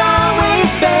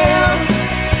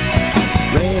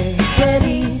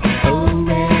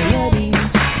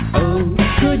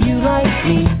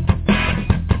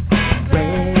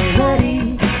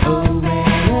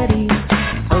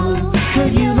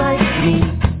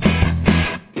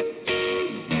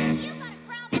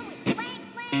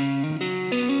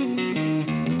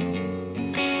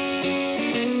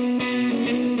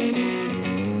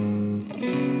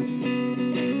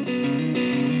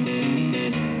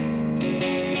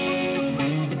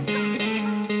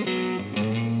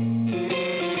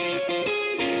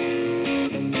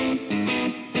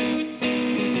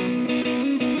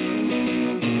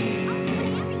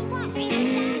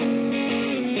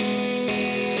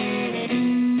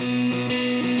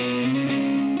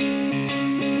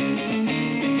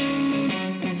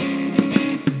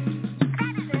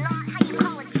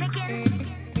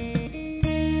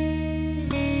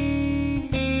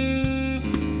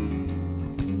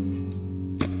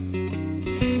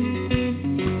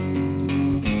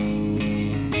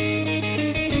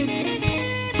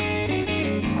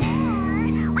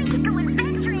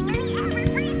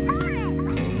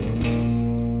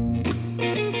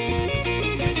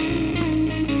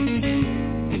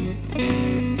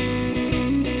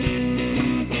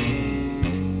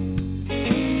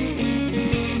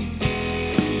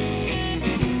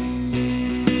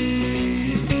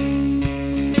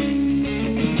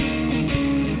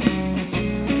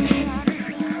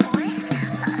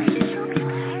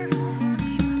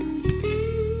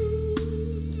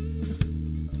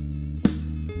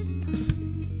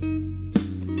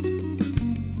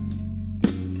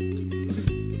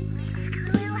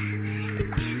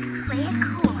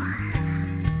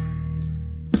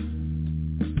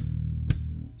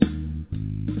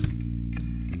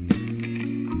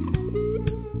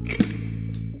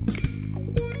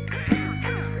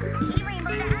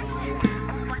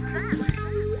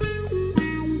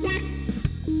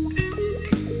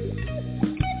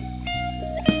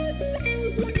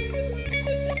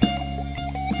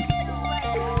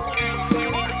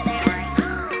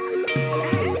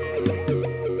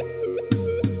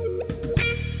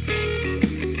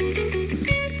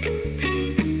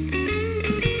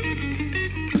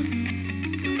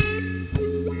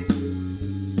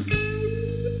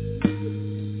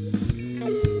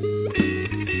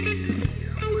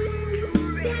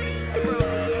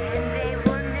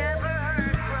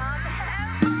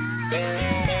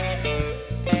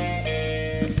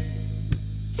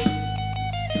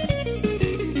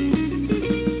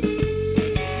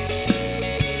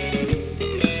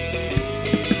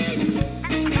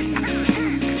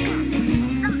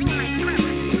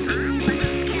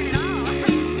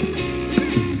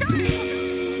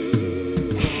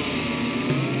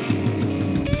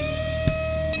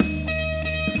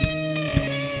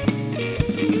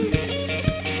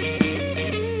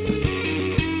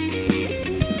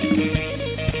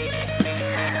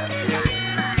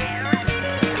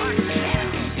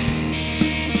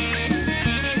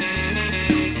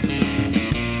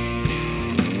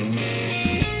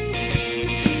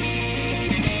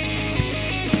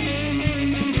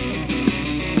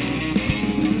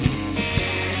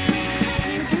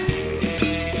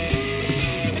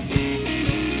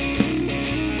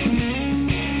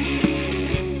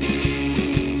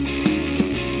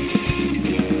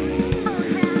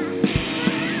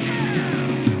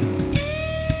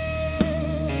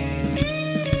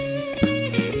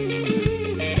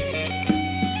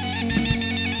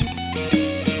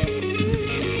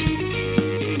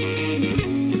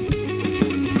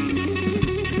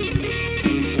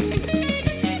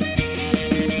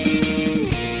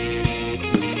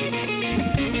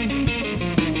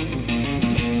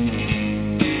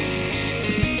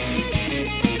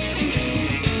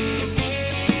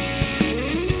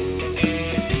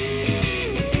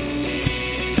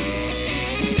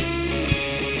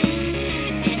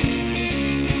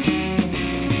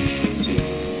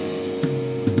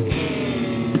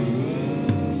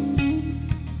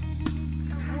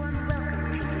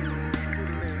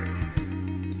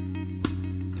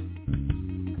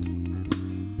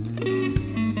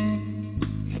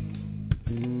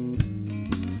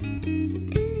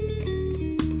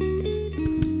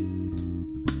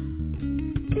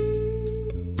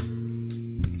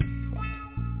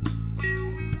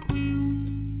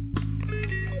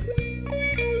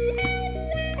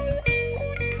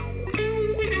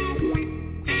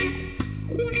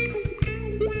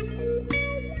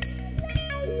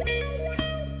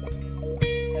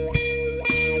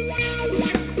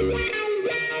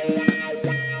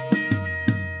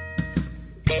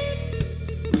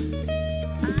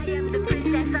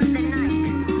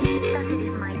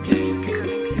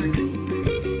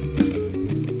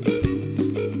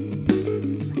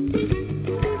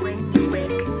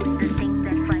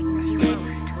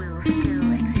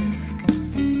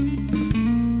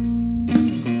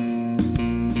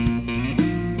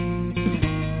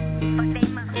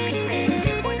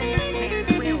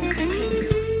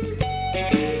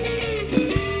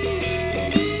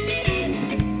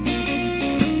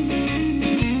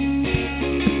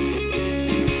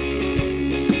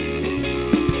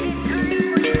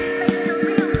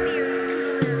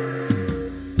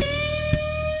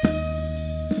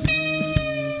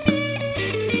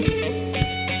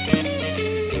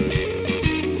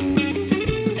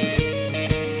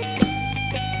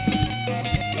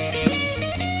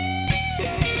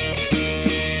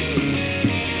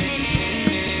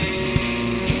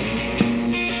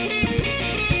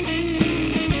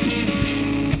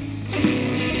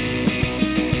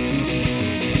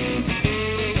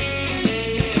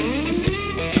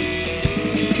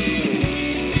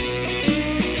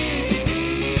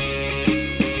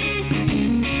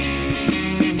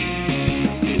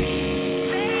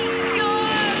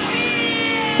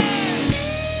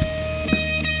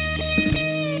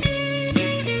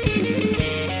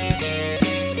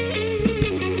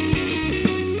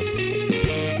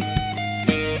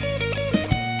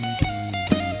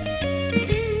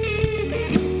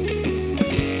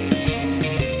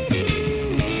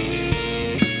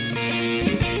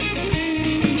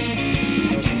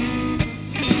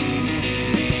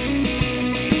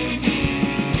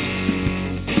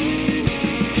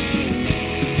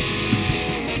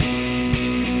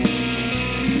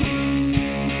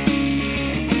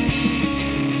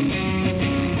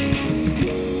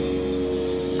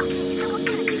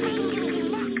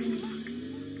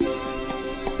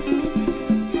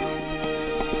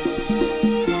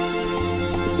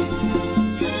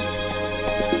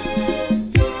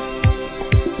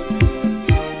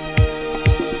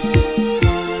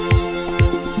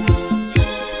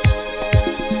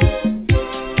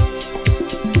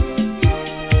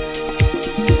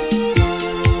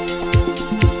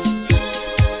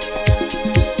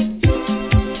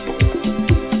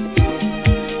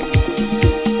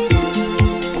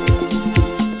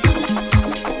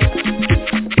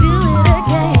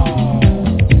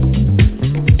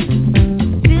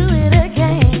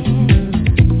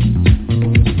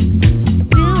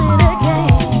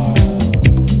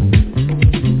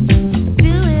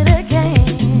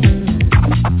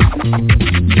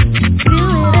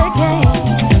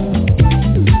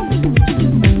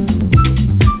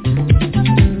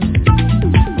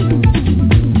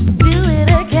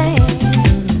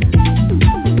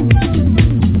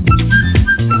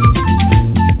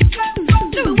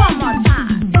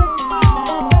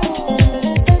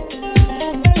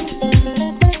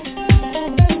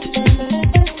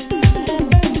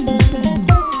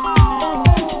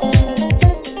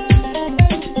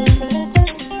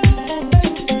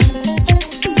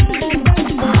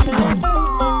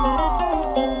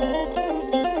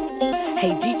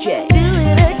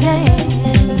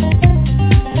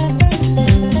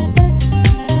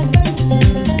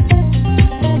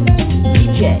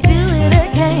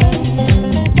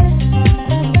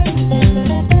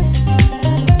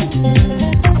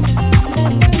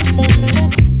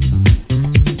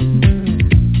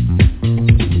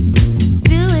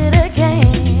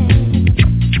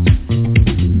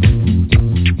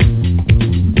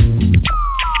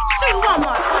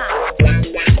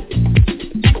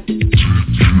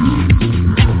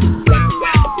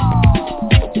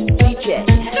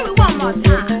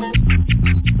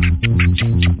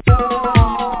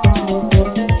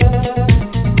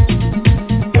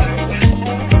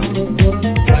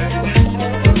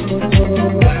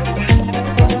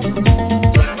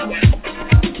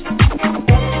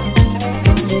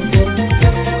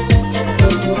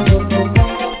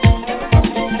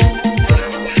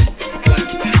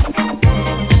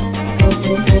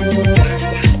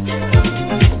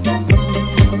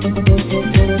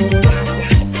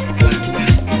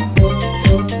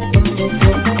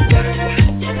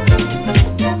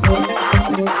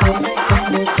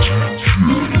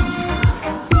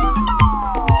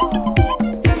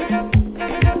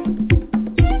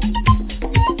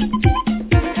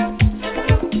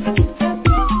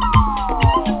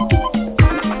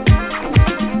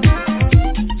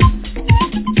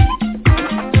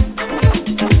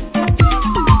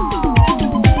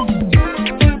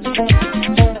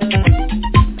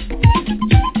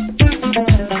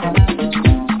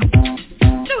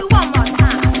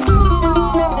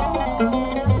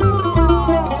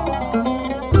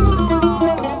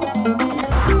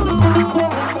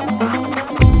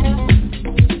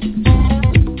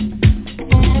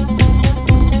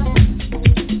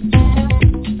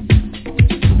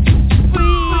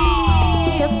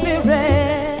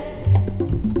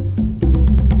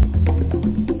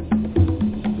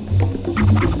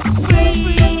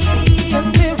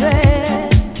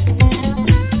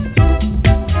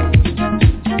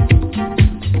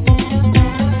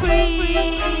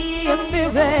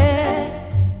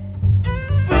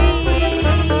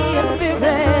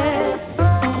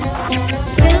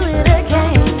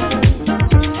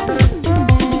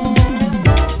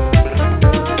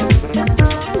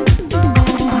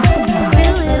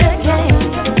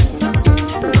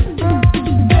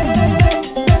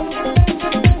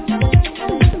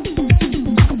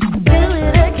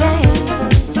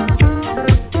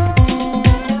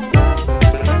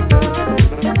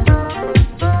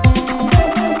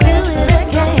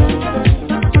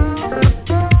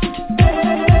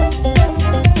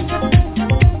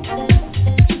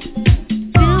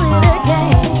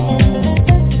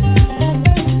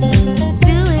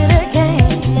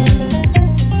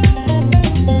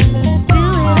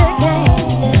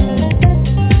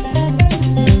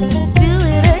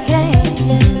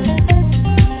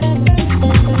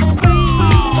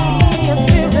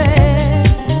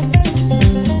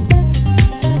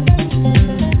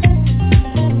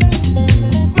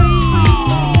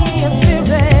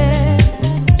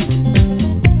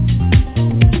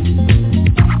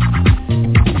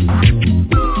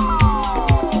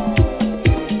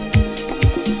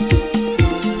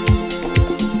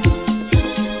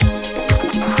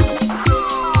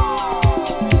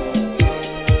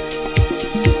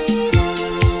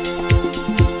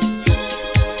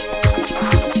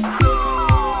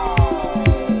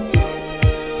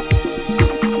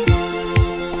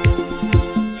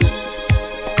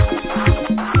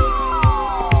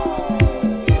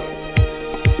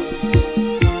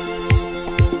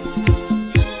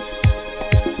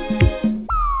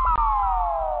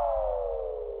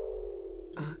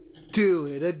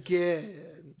again.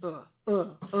 Do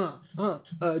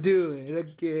it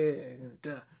again.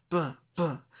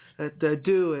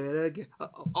 Do it again.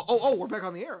 Oh, we're back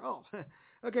on the air. Oh,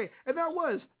 okay. And that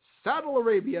was Saddle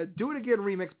Arabia, Do It Again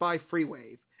remix by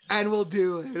Freewave. And we'll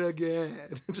do it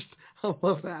again. I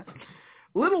love that.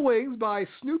 Little Wings by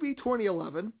Snoopy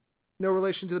 2011, no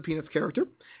relation to the Peanuts character,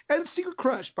 and Secret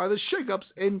Crush by the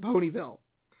Shakeups in Ponyville.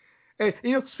 And,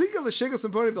 speaking of the Shakeups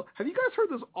in Ponyville, have you guys heard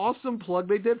this awesome plug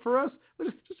they did for us?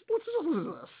 Let's just listen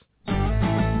to this.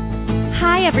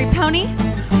 Hi, every pony.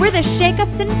 We're the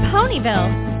Shakeups in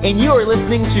Ponyville. And you're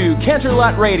listening to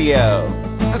Canterlot Radio.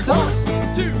 That's us.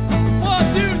 1,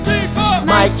 2, 3, 4.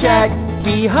 Mike Jack,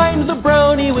 behind the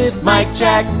brony with Mike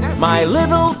Jack. My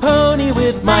Little Pony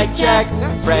with Mike Jack.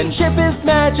 Friendship is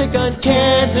magic on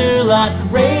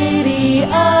Canterlot Radio.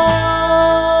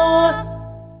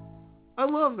 I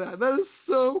love that. That is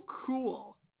so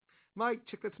cool. Mike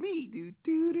Chick, that's me. Do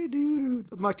do do do.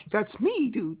 Mike Chick, that's me.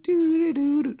 Do do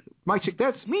do do. Mike Chick,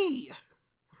 that's me.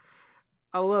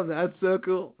 I love that. That's so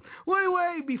cool. Well,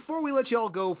 anyway, before we let you all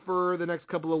go for the next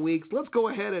couple of weeks, let's go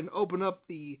ahead and open up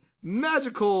the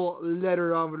magical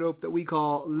letter envelope that we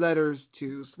call Letters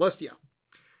to Celestia.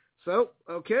 So,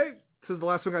 okay, this is the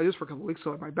last one I do for a couple of weeks,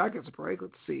 so my back gets a break.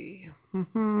 Let's see.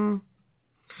 All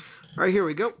right, here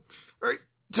we go. All right,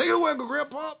 take it away, Uncle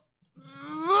Grandpa.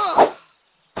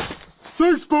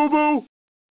 Thanks, Bobo.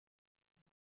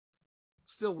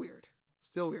 Still weird.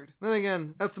 Then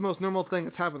again, that's the most normal thing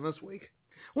that's happened this week.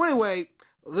 Well, anyway,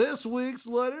 this week's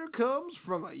letter comes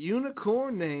from a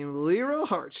unicorn named Lyra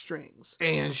Heartstrings,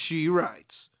 and she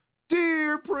writes,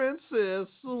 Dear Princess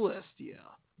Celestia,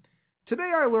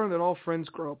 today I learned that all friends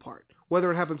grow apart.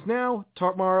 Whether it happens now,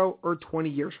 tomorrow, or 20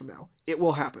 years from now, it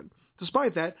will happen.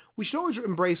 Despite that, we should always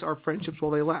embrace our friendships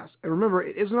while they last. And remember,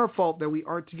 it isn't our fault that we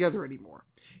aren't together anymore.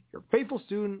 Your faithful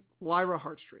student, Lyra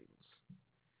Heartstrings.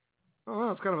 Oh,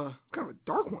 that's kind of a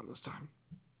dark one this time.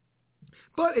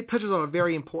 But it touches on a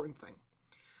very important thing.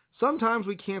 Sometimes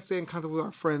we can't stay in contact with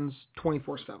our friends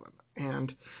 24/7.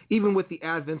 And even with the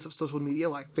advent of social media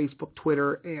like Facebook,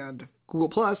 Twitter, and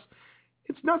Google+,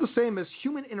 it's not the same as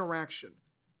human interaction.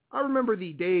 I remember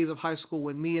the days of high school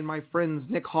when me and my friends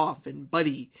Nick Hoff and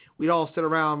Buddy, we'd all sit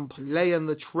around playing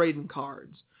the trading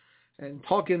cards and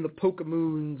talking the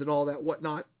Pokemoons and all that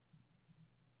whatnot.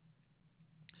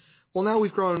 Well, now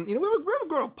we've grown, we haven't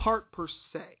grown apart per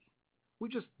se.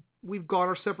 We've gone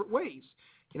our separate ways.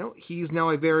 He's now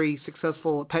a very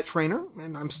successful pet trainer,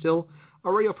 and I'm still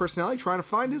a radio personality trying to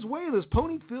find his way in this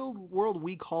pony-filled world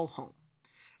we call home.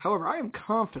 However, I am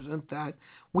confident that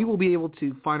we will be able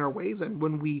to find our ways, and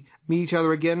when we meet each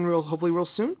other again, hopefully real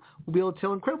soon, we'll be able to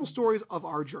tell incredible stories of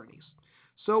our journeys.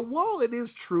 So while it is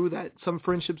true that some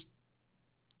friendships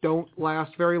don't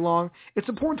last very long, it's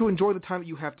important to enjoy the time that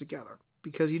you have together,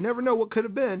 because you never know what could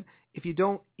have been if you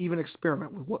don't even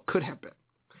experiment with what could have been.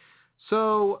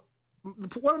 So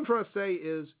what I'm trying to say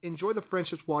is enjoy the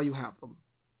friendships while you have them,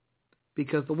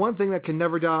 because the one thing that can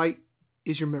never die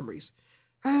is your memories.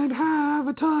 And have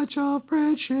a touch of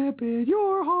friendship in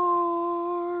your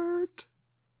heart.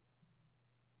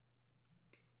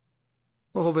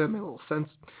 Well, hopefully that made a little sense.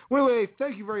 Well, anyway,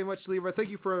 thank you very much, Lyra. Thank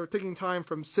you for taking time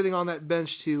from sitting on that bench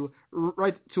to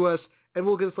write to us, and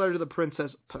we'll get this letter to the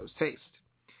princess post-haste.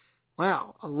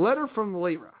 Wow, a letter from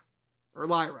Lyra.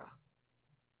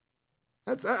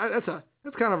 That's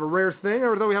kind of a rare thing. I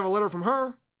never thought we have a letter from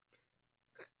her.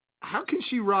 How can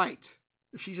she write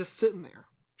if she's just sitting there?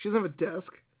 She doesn't have a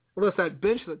desk. Well, that's that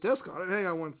bench with a desk on it. Hang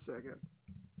on one second.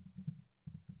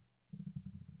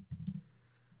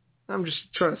 I'm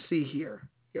just trying to see here.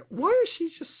 Yeah, why is she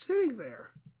just sitting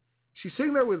there? She's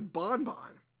sitting there with Bon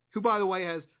Bon, who, by the way,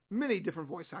 has many different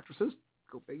voice actresses.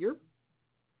 Go figure.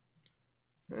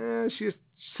 She's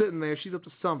sitting there. She's up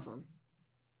to something.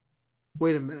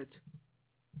 Wait a minute.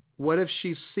 What if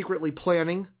she's secretly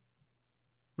planning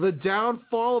the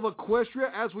downfall of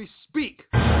Equestria as we speak?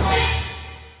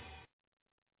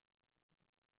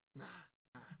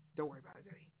 Don't worry about it,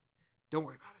 Eddie. Don't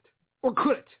worry about it. Or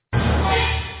could it?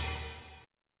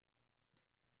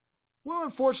 Well,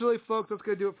 unfortunately, folks, that's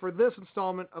going to do it for this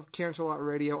installment of Canterlot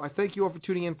Radio. I thank you all for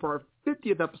tuning in for our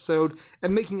 50th episode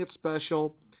and making it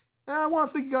special. And I want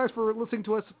to thank you guys for listening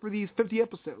to us for these 50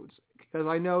 episodes, because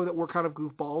I know that we're kind of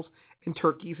goofballs and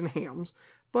turkeys and hams,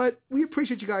 but we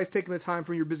appreciate you guys taking the time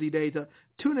from your busy day to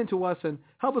tune into us and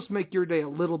help us make your day a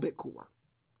little bit cooler.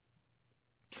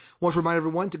 I want to remind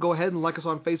everyone to go ahead and like us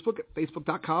on Facebook at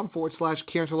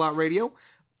facebook.com/Canterlot Radio.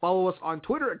 Follow us on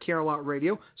Twitter at Canterlot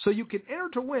Radio so you can enter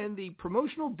to win the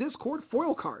promotional Discord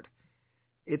foil card.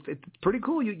 It's pretty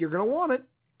cool. You're going to want it.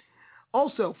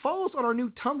 Also, follow us on our new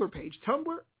Tumblr page,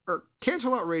 Tumblr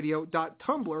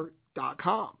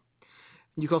canterlotradio.tumblr.com.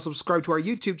 You can also subscribe to our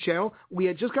YouTube channel. We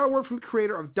had just got a word from the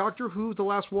creator of Doctor Who's The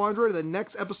Last Wanderer. The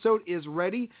next episode is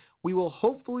ready. We will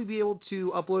hopefully be able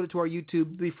to upload it to our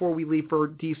YouTube before we leave for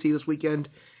DC this weekend.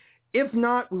 If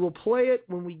not, we will play it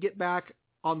when we get back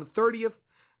on the 30th.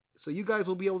 So you guys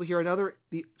will be able to hear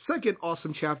the second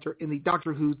awesome chapter in the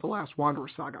Doctor Who's The Last Wanderer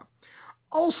saga.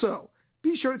 Also,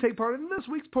 be sure to take part in this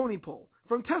week's Pony Poll.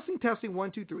 From Testing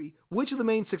 1, 2, 3, which of the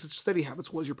main 6 study habits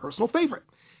was your personal favorite?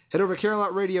 Head over to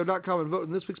CanterlotRadio.com and vote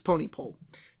in this week's Pony Poll.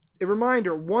 A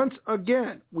reminder, once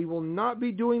again, we will not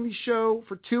be doing the show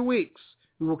for 2 weeks.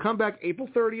 We will come back April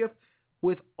 30th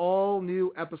with all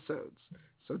new episodes.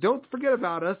 So don't forget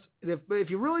about us. And if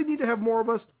you really need to have more of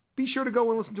us, be sure to go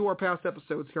and listen to our past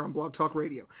episodes here on Blog Talk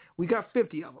Radio. We got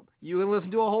 50 of them. You can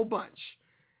listen to a whole bunch.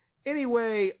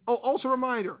 Anyway, also a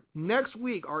reminder, next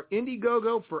week our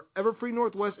Indiegogo for Everfree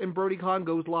Northwest and BrodyCon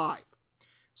goes live.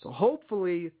 So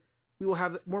hopefully we will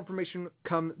have more information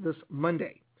come this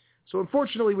Monday. So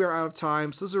unfortunately we are out of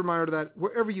time, so this is a reminder that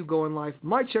wherever you go in life,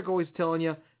 my check always telling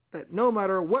you that no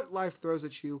matter what life throws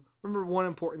at you, remember one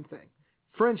important thing.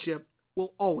 Friendship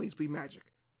will always be magic.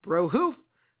 Bro Hoof,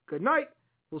 good night.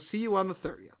 We'll see you on the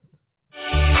 30th.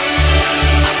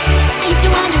 I used to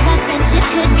wonder what friendship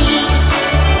could be.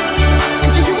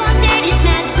 Until you walked in and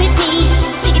snapped with me.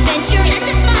 Big adventure and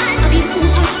the fun of you who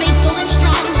are faithful and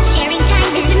strong. Sharing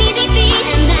kindness and easy feet,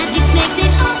 and that just makes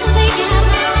it all the way down.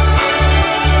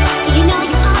 You know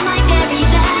you are my very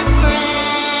best friend.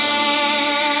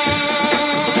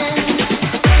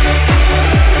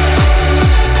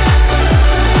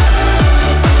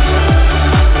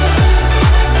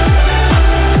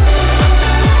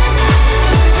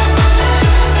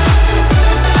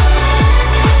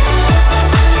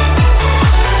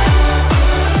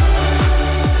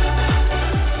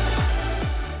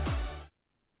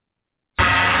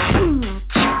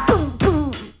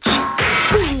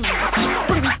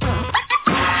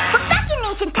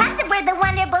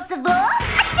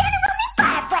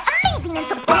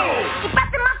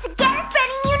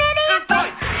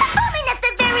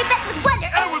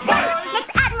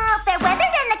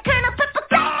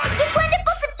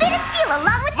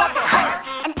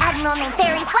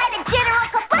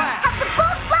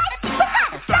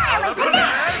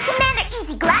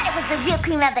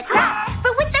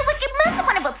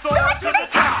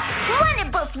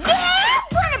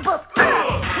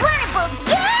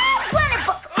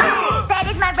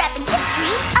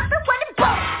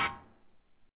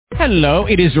 Hello,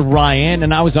 it is Ryan,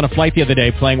 and I was on a flight the other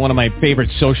day playing one of my favorite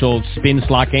social spin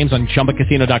slot games on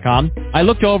ChumbaCasino.com. I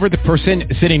looked over at the person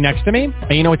sitting next to me,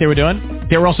 and you know what they were doing?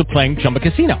 They were also playing Chumba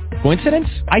Casino. Coincidence?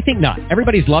 I think not.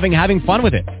 Everybody's loving having fun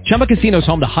with it. Chumba Casino is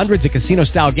home to hundreds of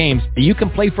casino-style games that you can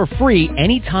play for free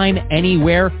anytime,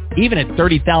 anywhere, even at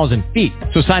 30,000 feet.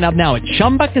 So sign up now at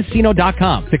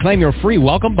ChumbaCasino.com to claim your free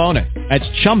welcome bonus. That's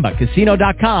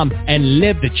ChumbaCasino.com and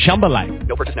live the Chumba life.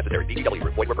 No purchase necessary. VGW.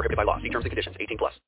 Void where prohibited by law. See terms and conditions. 18+.